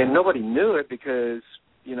eating, and nobody knew it because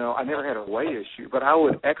I never had a weight issue, but I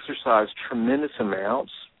would exercise tremendous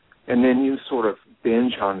amounts and then you sort of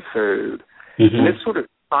binge on food. Mm-hmm. And this sort of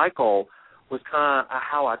cycle was kind of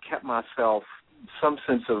how I kept myself some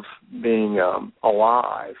sense of being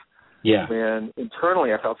alive. Yeah. When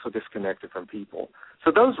internally I felt so disconnected from people.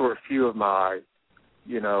 So those were a few of my,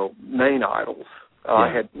 main idols.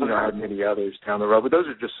 I had many others down the road, but those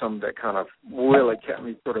are just some that kind of really kept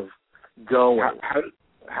me sort of going.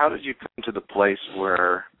 How did you come to the place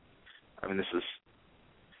where, this is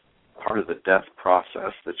part of the death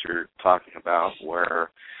process that you're talking about,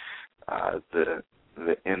 where the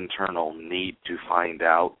internal need to find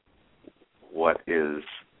out what is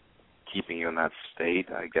keeping you in that state,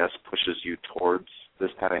 I guess, pushes you towards this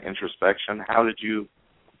kind of introspection. How did you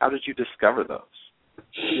discover those?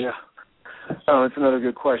 Yeah. It's another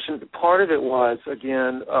good question. Part of it was,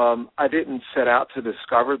 again, I didn't set out to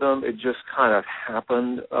discover them. It just kind of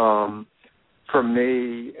happened for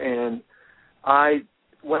me. And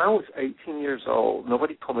when I was 18 years old,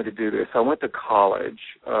 nobody told me to do this. I went to college.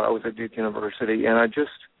 I was at Duke University, and I just,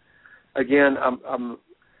 again, I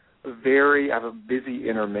have a busy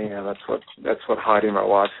inner man. That's what Heidi, my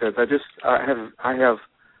wife, says. I have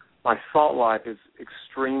my thought life is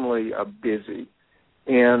extremely busy,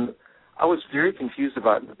 and I was very confused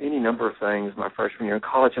about any number of things my freshman year in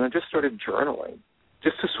college, and I just started journaling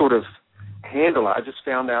just to sort of handle it. I just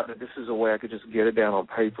found out that this is a way I could just get it down on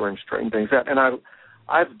paper and straighten things out. And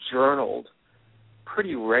I've journaled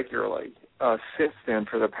pretty regularly since then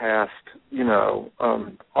for the past,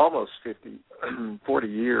 almost 40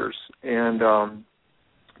 years. And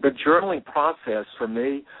the journaling process for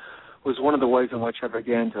me was one of the ways in which I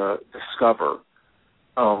began to discover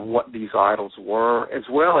what these idols were, as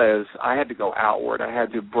well as I had to go outward. I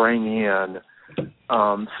had to bring in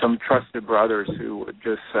some trusted brothers who would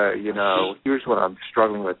just say, here's what I'm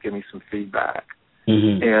struggling with, give me some feedback.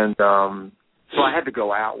 Mm-hmm. And so I had to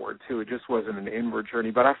go outward, too. It just wasn't an inward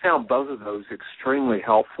journey. But I found both of those extremely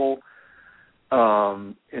helpful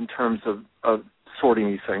in terms of sorting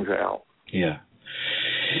these things out. Yeah.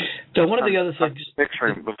 So one of the other things...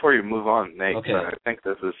 Picturing, before you move on, Nate, okay. I think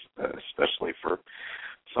this is especially for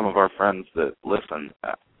some of our friends that listen,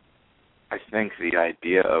 I think the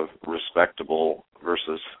idea of respectable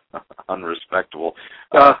versus unrespectable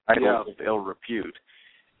idols of ill repute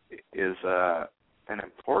is an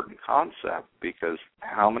important concept, because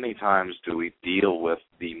how many times do we deal with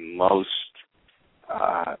the most,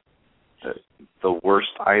 the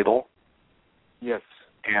worst idol? Yes.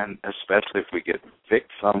 And especially if we get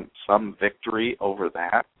some victory over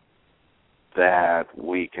that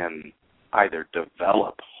we can either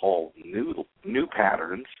develop whole new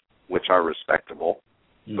patterns, which are respectable,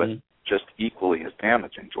 mm-hmm. but just equally as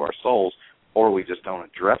damaging to our souls, or we just don't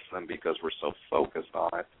address them because we're so focused on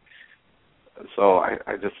it. So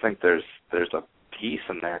I just think there's a piece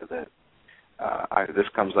in there that this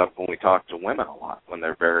comes up when we talk to women a lot, when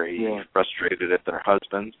they're very frustrated at their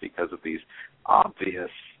husbands because of these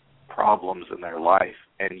obvious problems in their life,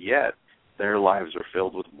 and yet their lives are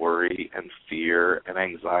filled with worry and fear and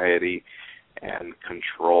anxiety and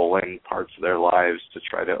controlling parts of their lives to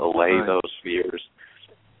try to allay those fears,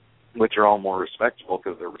 which are all more respectable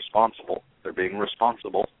because they're responsible. They're being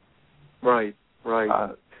responsible. Right.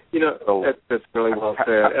 That's really well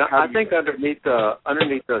said. I think underneath the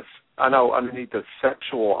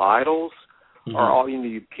sexual idols, mm-hmm. are all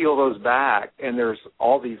you peel those back, and there's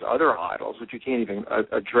all these other idols which you can't even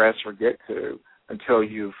address or get to until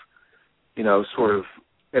you've, sort of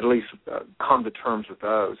at least come to terms with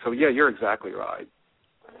those. So yeah, you're exactly right.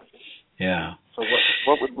 Yeah. So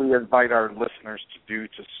what would we invite our listeners to do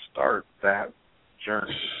to start that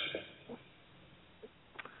journey?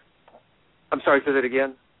 I'm sorry, say that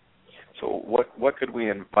again. So what could we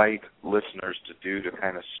invite listeners to do to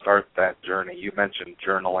kind of start that journey? You mentioned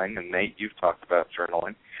journaling, and Nate, you've talked about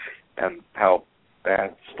journaling and how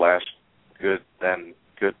bad/good, then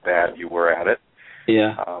good/bad you were at it.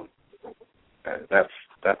 Yeah.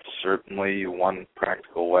 That's certainly one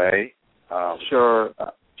practical way. Sure.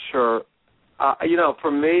 For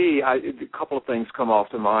me, a couple of things come off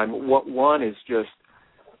to mind. One is just,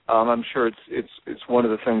 I'm sure it's one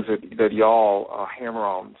of the things that y'all hammer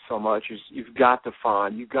on so much is you've got to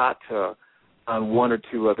find one or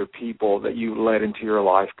two other people that you let into your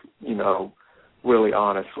life, really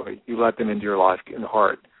honestly. You let them into your life in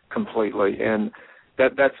heart completely, and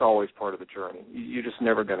that's always part of the journey. You're just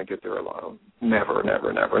never going to get there alone. Never,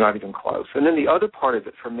 not even close. And then the other part of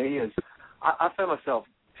it for me is I found myself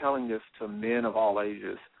telling this to men of all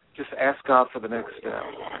ages, just ask God for the next step.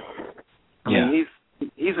 I mean,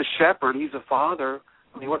 He's a shepherd. He's a father.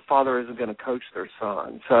 I mean, what father isn't going to coach their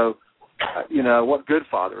son? So, what good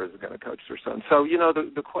father isn't going to coach their son? So,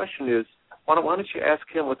 the question is, why don't you ask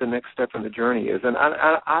him what the next step in the journey is? And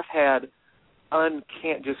I've had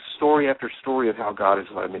just story after story of how God has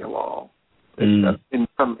led me along in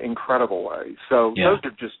some incredible ways. So those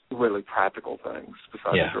are just really practical things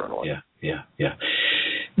besides journaling. Yeah.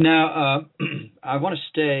 Now, I want to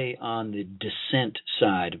stay on the descent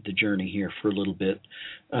side of the journey here for a little bit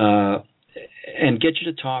and get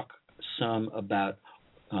you to talk some about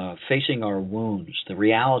facing our wounds, the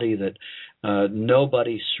reality that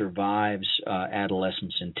nobody survives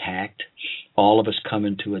adolescence intact. All of us come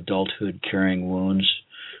into adulthood carrying wounds,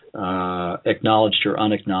 acknowledged or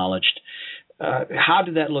unacknowledged. how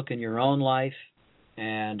did that look in your own life?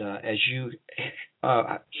 And as you,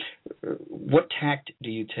 what tact do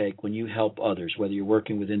you take when you help others, whether you're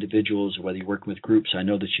working with individuals or whether you're working with groups? I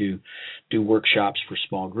know that you do workshops for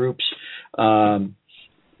small groups. How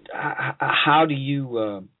do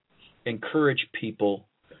you encourage people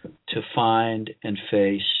to find and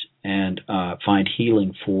face and find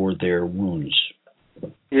healing for their wounds?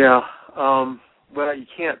 Yeah. Well, you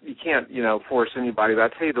can't, force anybody. But I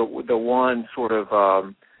tell you, the one sort of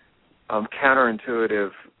counterintuitive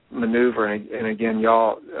maneuver, and again,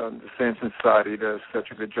 y'all, the Samson Society does such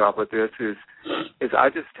a good job with this. Is I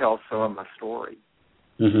just tell some of my story.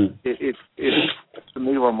 Mm-hmm. It's to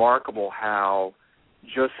me remarkable how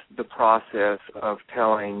just the process of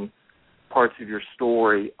telling parts of your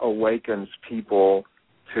story awakens people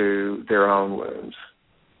to their own wounds.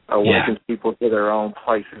 Awakens people to their own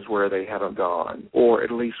places where they haven't gone, or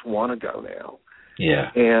at least want to go now.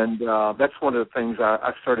 Yeah. And that's one of the things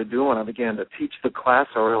I started doing. I began to teach the class.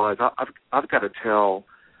 I realized I've got to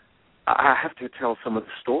I have to tell some of the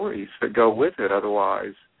stories that go with it.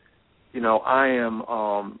 Otherwise, I'm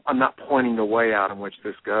not pointing the way out in which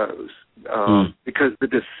this goes, because the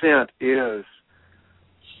descent is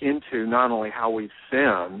into not only how we've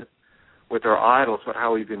sinned with our idols, but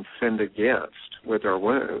how we've been sinned against with our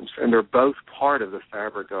wounds. And they're both part of the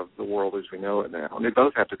fabric of the world as we know it now. And they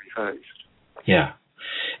both have to be faced. Yeah.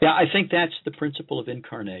 Yeah, I think that's the principle of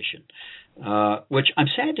incarnation, which I'm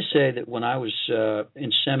sad to say that when I was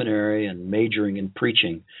in seminary and majoring in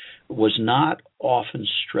preaching was not often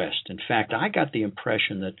stressed. In fact, I got the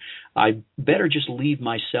impression that I better just leave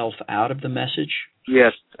myself out of the message.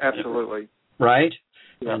 Yes, absolutely. Right?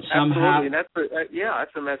 Yeah, and somehow, absolutely. And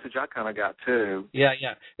that's a message I kind of got too. Yeah.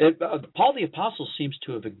 Paul the Apostle seems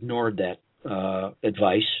to have ignored that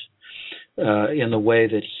advice in the way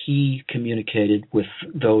that he communicated with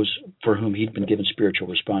those for whom he'd been given spiritual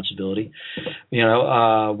responsibility.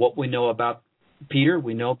 What we know about Peter,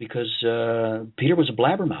 we know because Peter was a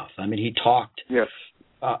blabbermouth. I mean, he talked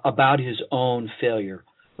about his own failure.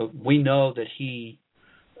 We know that he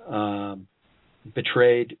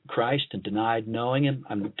betrayed Christ and denied knowing him.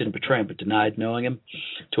 Didn't betray him, but denied knowing him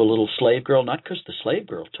to a little slave girl, not because the slave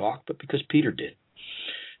girl talked, but because Peter did.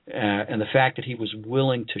 And the fact that he was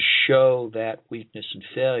willing to show that weakness and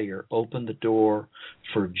failure opened the door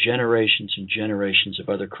for generations and generations of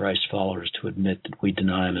other Christ followers to admit that we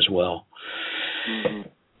deny him as well. Mm-hmm.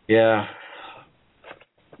 Yeah.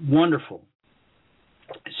 Wonderful.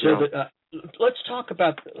 So let's talk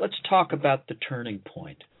about the turning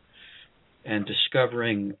point and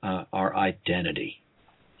discovering our identity.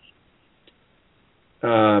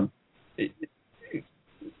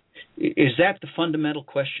 Is that the fundamental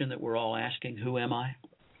question that we're all asking? Who am I?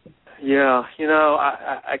 Yeah,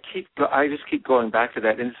 I just keep going back to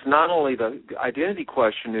that, and it's not only the identity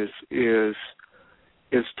question is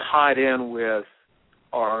tied in with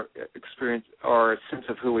our experience, our sense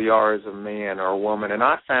of who we are as a man or a woman, and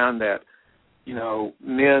I found that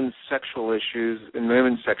men's sexual issues and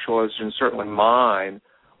women's sexual issues, and certainly mine,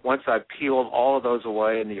 once I peeled all of those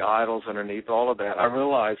away and the idols underneath all of that, I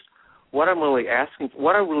realized what I'm really asking,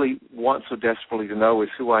 what I really want so desperately to know is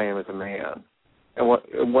who I am as a man, and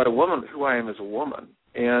what a woman, who I am as a woman,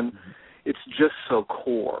 and it's just so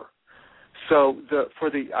core. So for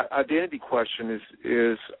the identity question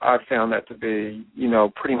is I found that to be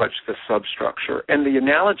pretty much the substructure, and the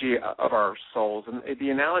analogy of our souls, and the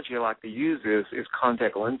analogy I like to use is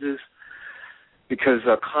contact lenses, because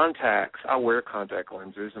contacts, I wear contact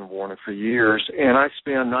lenses and worn it for years, and I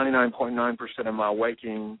spend 99.9% of my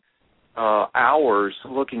waking hours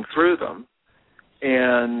looking through them,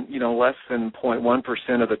 and less than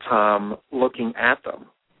 0.1% of the time looking at them.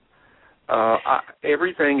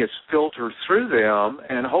 Everything is filtered through them,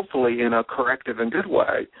 and hopefully in a corrective and good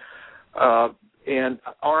way. And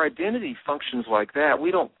our identity functions like that.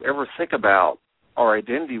 We don't ever think about our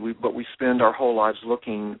identity, but we spend our whole lives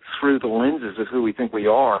looking through the lenses of who we think we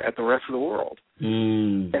are at the rest of the world.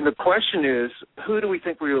 And the question is, who do we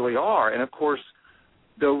think we really are? And of course,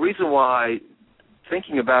 the reason why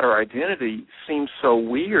thinking about our identity seems so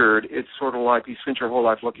weird, it's sort of like you spent your whole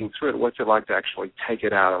life looking through it. What's it like to actually take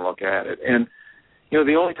it out and look at it? And,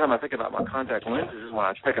 the only time I think about my contact lenses is when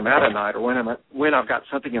I take them out at night, or when I've got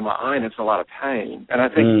something in my eye and it's a lot of pain. And I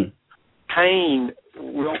think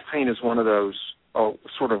real pain is one of those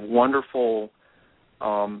sort of wonderful,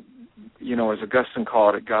 as Augustine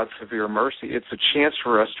called it, God's severe mercy. It's a chance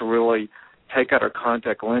for us to really take out our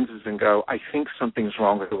contact lenses and go, I think something's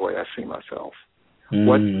wrong with the way I see myself. And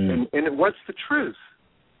what's the truth?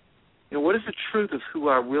 What is the truth of who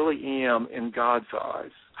I really am in God's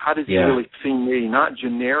eyes? How does He really see me? Not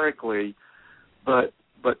generically, But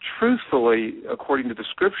truthfully, according to the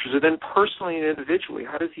scriptures, and then personally and individually,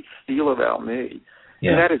 how does he feel about me?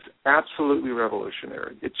 Yeah. And that is absolutely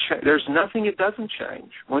revolutionary. There's nothing it doesn't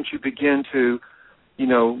change once you begin to,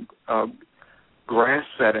 grasp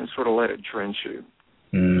that and sort of let it drench you.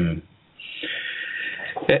 Mm.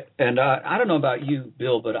 And I don't know about you,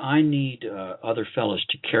 Bill, but I need other fellows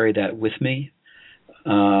to carry that with me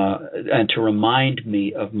and to remind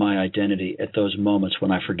me of my identity at those moments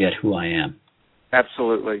when I forget who I am.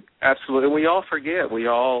 Absolutely. And we all forget. We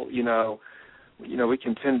all, we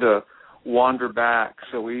can tend to wander back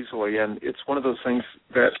so easily. And it's one of those things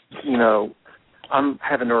that, I'm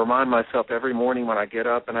having to remind myself every morning when I get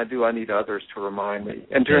up, and I need others to remind me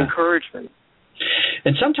and to encourage me.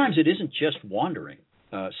 And sometimes it isn't just wandering.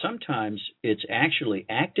 Sometimes it's actually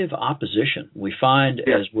active opposition. We find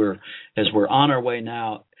as we're on our way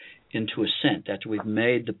now into ascent, after we've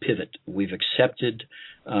made the pivot, we've accepted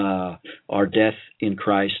our death in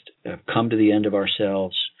Christ, come to the end of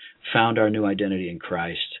ourselves, found our new identity in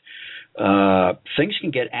Christ. Things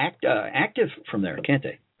can get active from there, can't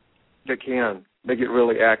they? They can. They get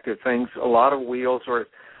really active. A lot of wheels, or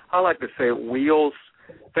I like to say wheels,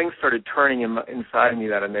 things started turning inside me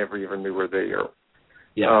that I never even knew were there.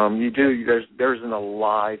 Yeah. There's an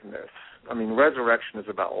aliveness. I mean, resurrection is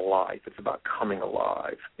about life. It's about coming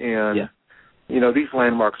alive. And, these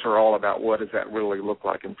landmarks are all about what does that really look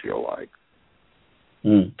like and feel like.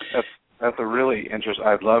 Mm. That's a really interesting.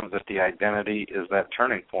 I love that the identity is that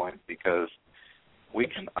turning point, because we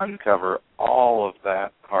can uncover all of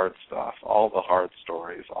that hard stuff, all the hard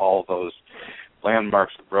stories, all those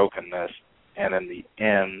landmarks of brokenness, and in the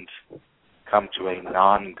end come to a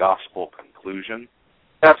non-gospel conclusion.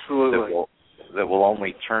 Absolutely. That will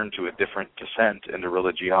only turn to a different descent into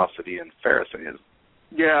religiosity and Pharisaism.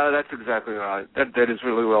 Yeah, that's exactly right. That is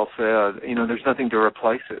really well said. There's nothing to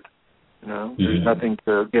replace it. There's nothing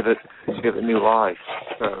to give it new life.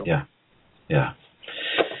 So. Yeah.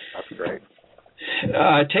 That's great.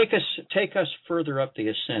 Take us further up the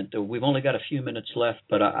ascent. We've only got a few minutes left,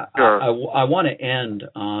 but I want to end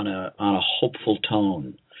on a hopeful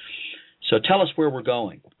tone. So tell us where we're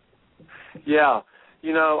going. Yeah,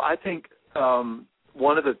 I think I'll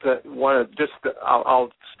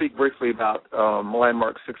speak briefly about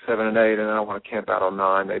landmarks 6, 7, and 8, and then I want to camp out on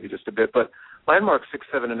 9 maybe just a bit. But landmarks 6,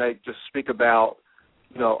 7, and 8 just speak about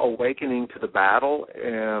awakening to the battle.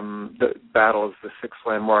 The battle is the 6th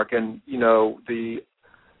landmark, and the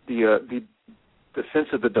sense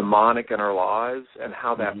of the demonic in our lives and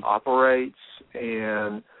how that operates,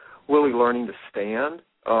 and really learning to stand.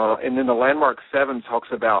 And then the landmark 7 talks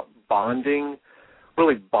about bonding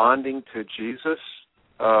to Jesus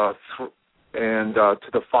and to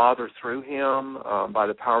the Father through him by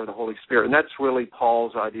the power of the Holy Spirit. And that's really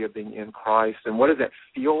Paul's idea of being in Christ. And what does that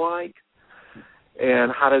feel like?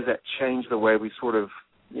 And how does that change the way we sort of,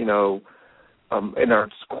 in our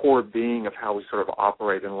core being of how we sort of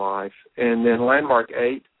operate in life? And then landmark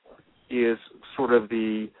 8 is sort of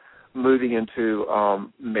the moving into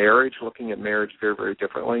marriage, looking at marriage very, very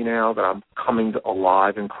differently now that I'm coming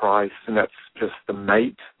alive in Christ, and that's just the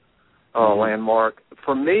mate landmark.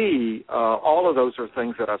 For me, all of those are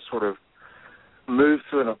things that I've sort of moved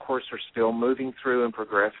through and, of course, are still moving through and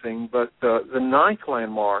progressing. But the 9th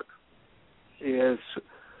landmark is,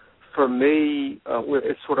 for me,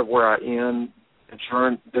 it's sort of where I end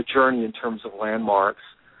the journey in terms of landmarks.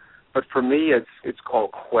 But for me, it's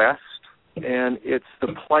called Quest. And it's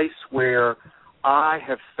the place where I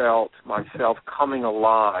have felt myself coming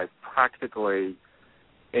alive practically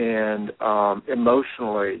and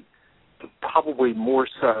emotionally, probably more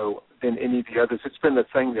so than any of the others. It's been the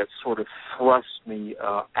thing that sort of thrust me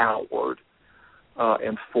outward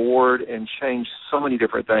and forward and changed so many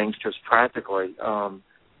different things just practically.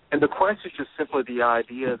 And the quest is just simply the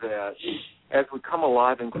idea that as we come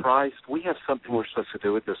alive in Christ, we have something we're supposed to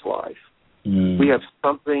do with this life. We have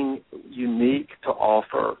something unique to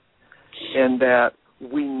offer, and that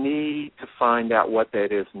we need to find out what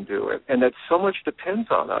that is and do it. And that so much depends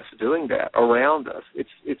on us doing that around us.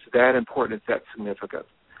 It's that important. It's that significant.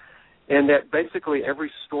 And that basically every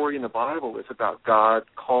story in the Bible is about God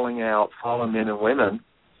calling out fallen men and women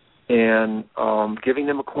and giving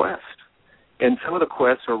them a quest. And some of the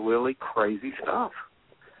quests are really crazy stuff.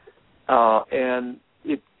 And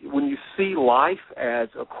when you see life as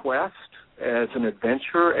a quest, as an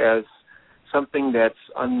adventure, as something that's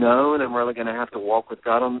unknown and really going to have to walk with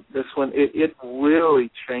God on this one, it really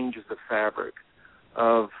changes the fabric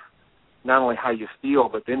of not only how you feel,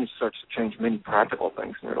 but then it starts to change many practical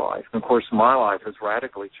things in your life. And, of course, my life has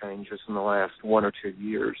radically changed just in the last 1 or 2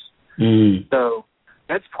 years. So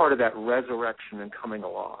that's part of that resurrection and coming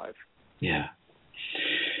alive. Yeah.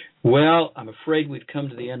 Well, I'm afraid we've come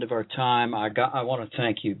to the end of our time. I want to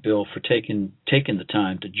thank you, Bill, for taking the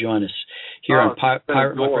time to join us here on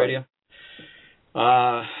Pirate Monk Radio.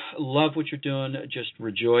 Love what you're doing. Just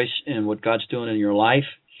rejoice in what God's doing in your life.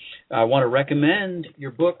 I want to recommend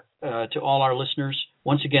your book to all our listeners.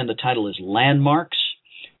 Once again, the title is Landmarks,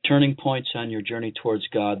 Turning Points on Your Journey Towards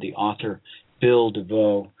God. The author, Bill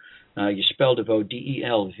DeVoe. You spell DeVoe, D-E-L-V-A-U-X.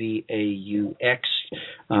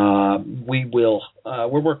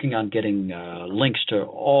 We're working on getting links to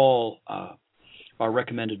all our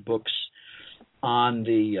recommended books on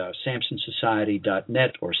the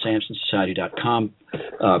SamsonSociety.net or SamsonSociety.com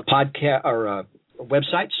podcast or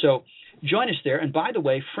website. So join us there. And by the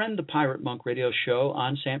way, friend the Pirate Monk Radio Show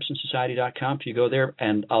on SamsonSociety.com. If you go there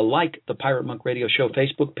and like the Pirate Monk Radio Show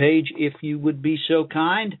Facebook page, if you would be so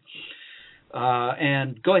kind.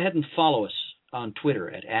 And go ahead and follow us on Twitter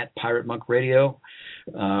at Pirate Monk Radio.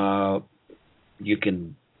 You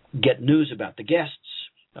can get news about the guests,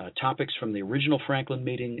 topics from the original Franklin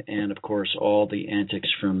meeting, and, of course, all the antics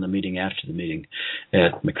from the meeting after the meeting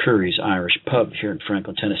at McCurry's Irish Pub here in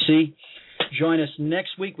Franklin, Tennessee. Join us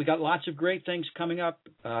next week. We got lots of great things coming up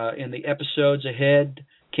in the episodes ahead.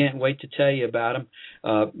 Can't wait to tell you about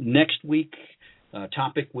them. Next week,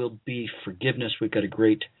 topic will be forgiveness. We've got a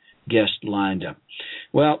great guest lined up.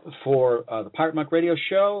 Well, for the Pirate Monk Radio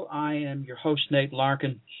Show, I am your host, Nate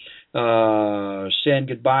Larkin, saying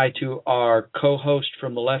goodbye to our co-host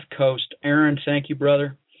from the left coast, Aaron. Thank you,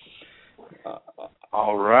 brother.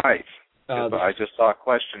 All right. I just saw a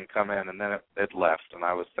question come in, and then it left, and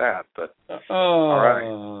I was sad. But all right.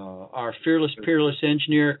 Our fearless, peerless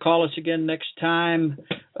engineer. Call us again next time.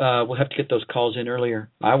 We'll have to get those calls in earlier.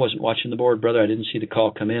 I wasn't watching the board, brother. I didn't see the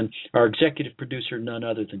call come in. Our executive producer, none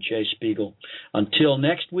other than Jay Spiegel. Until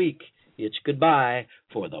next week, it's goodbye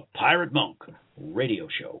for the Pirate Monk Radio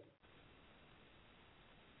Show.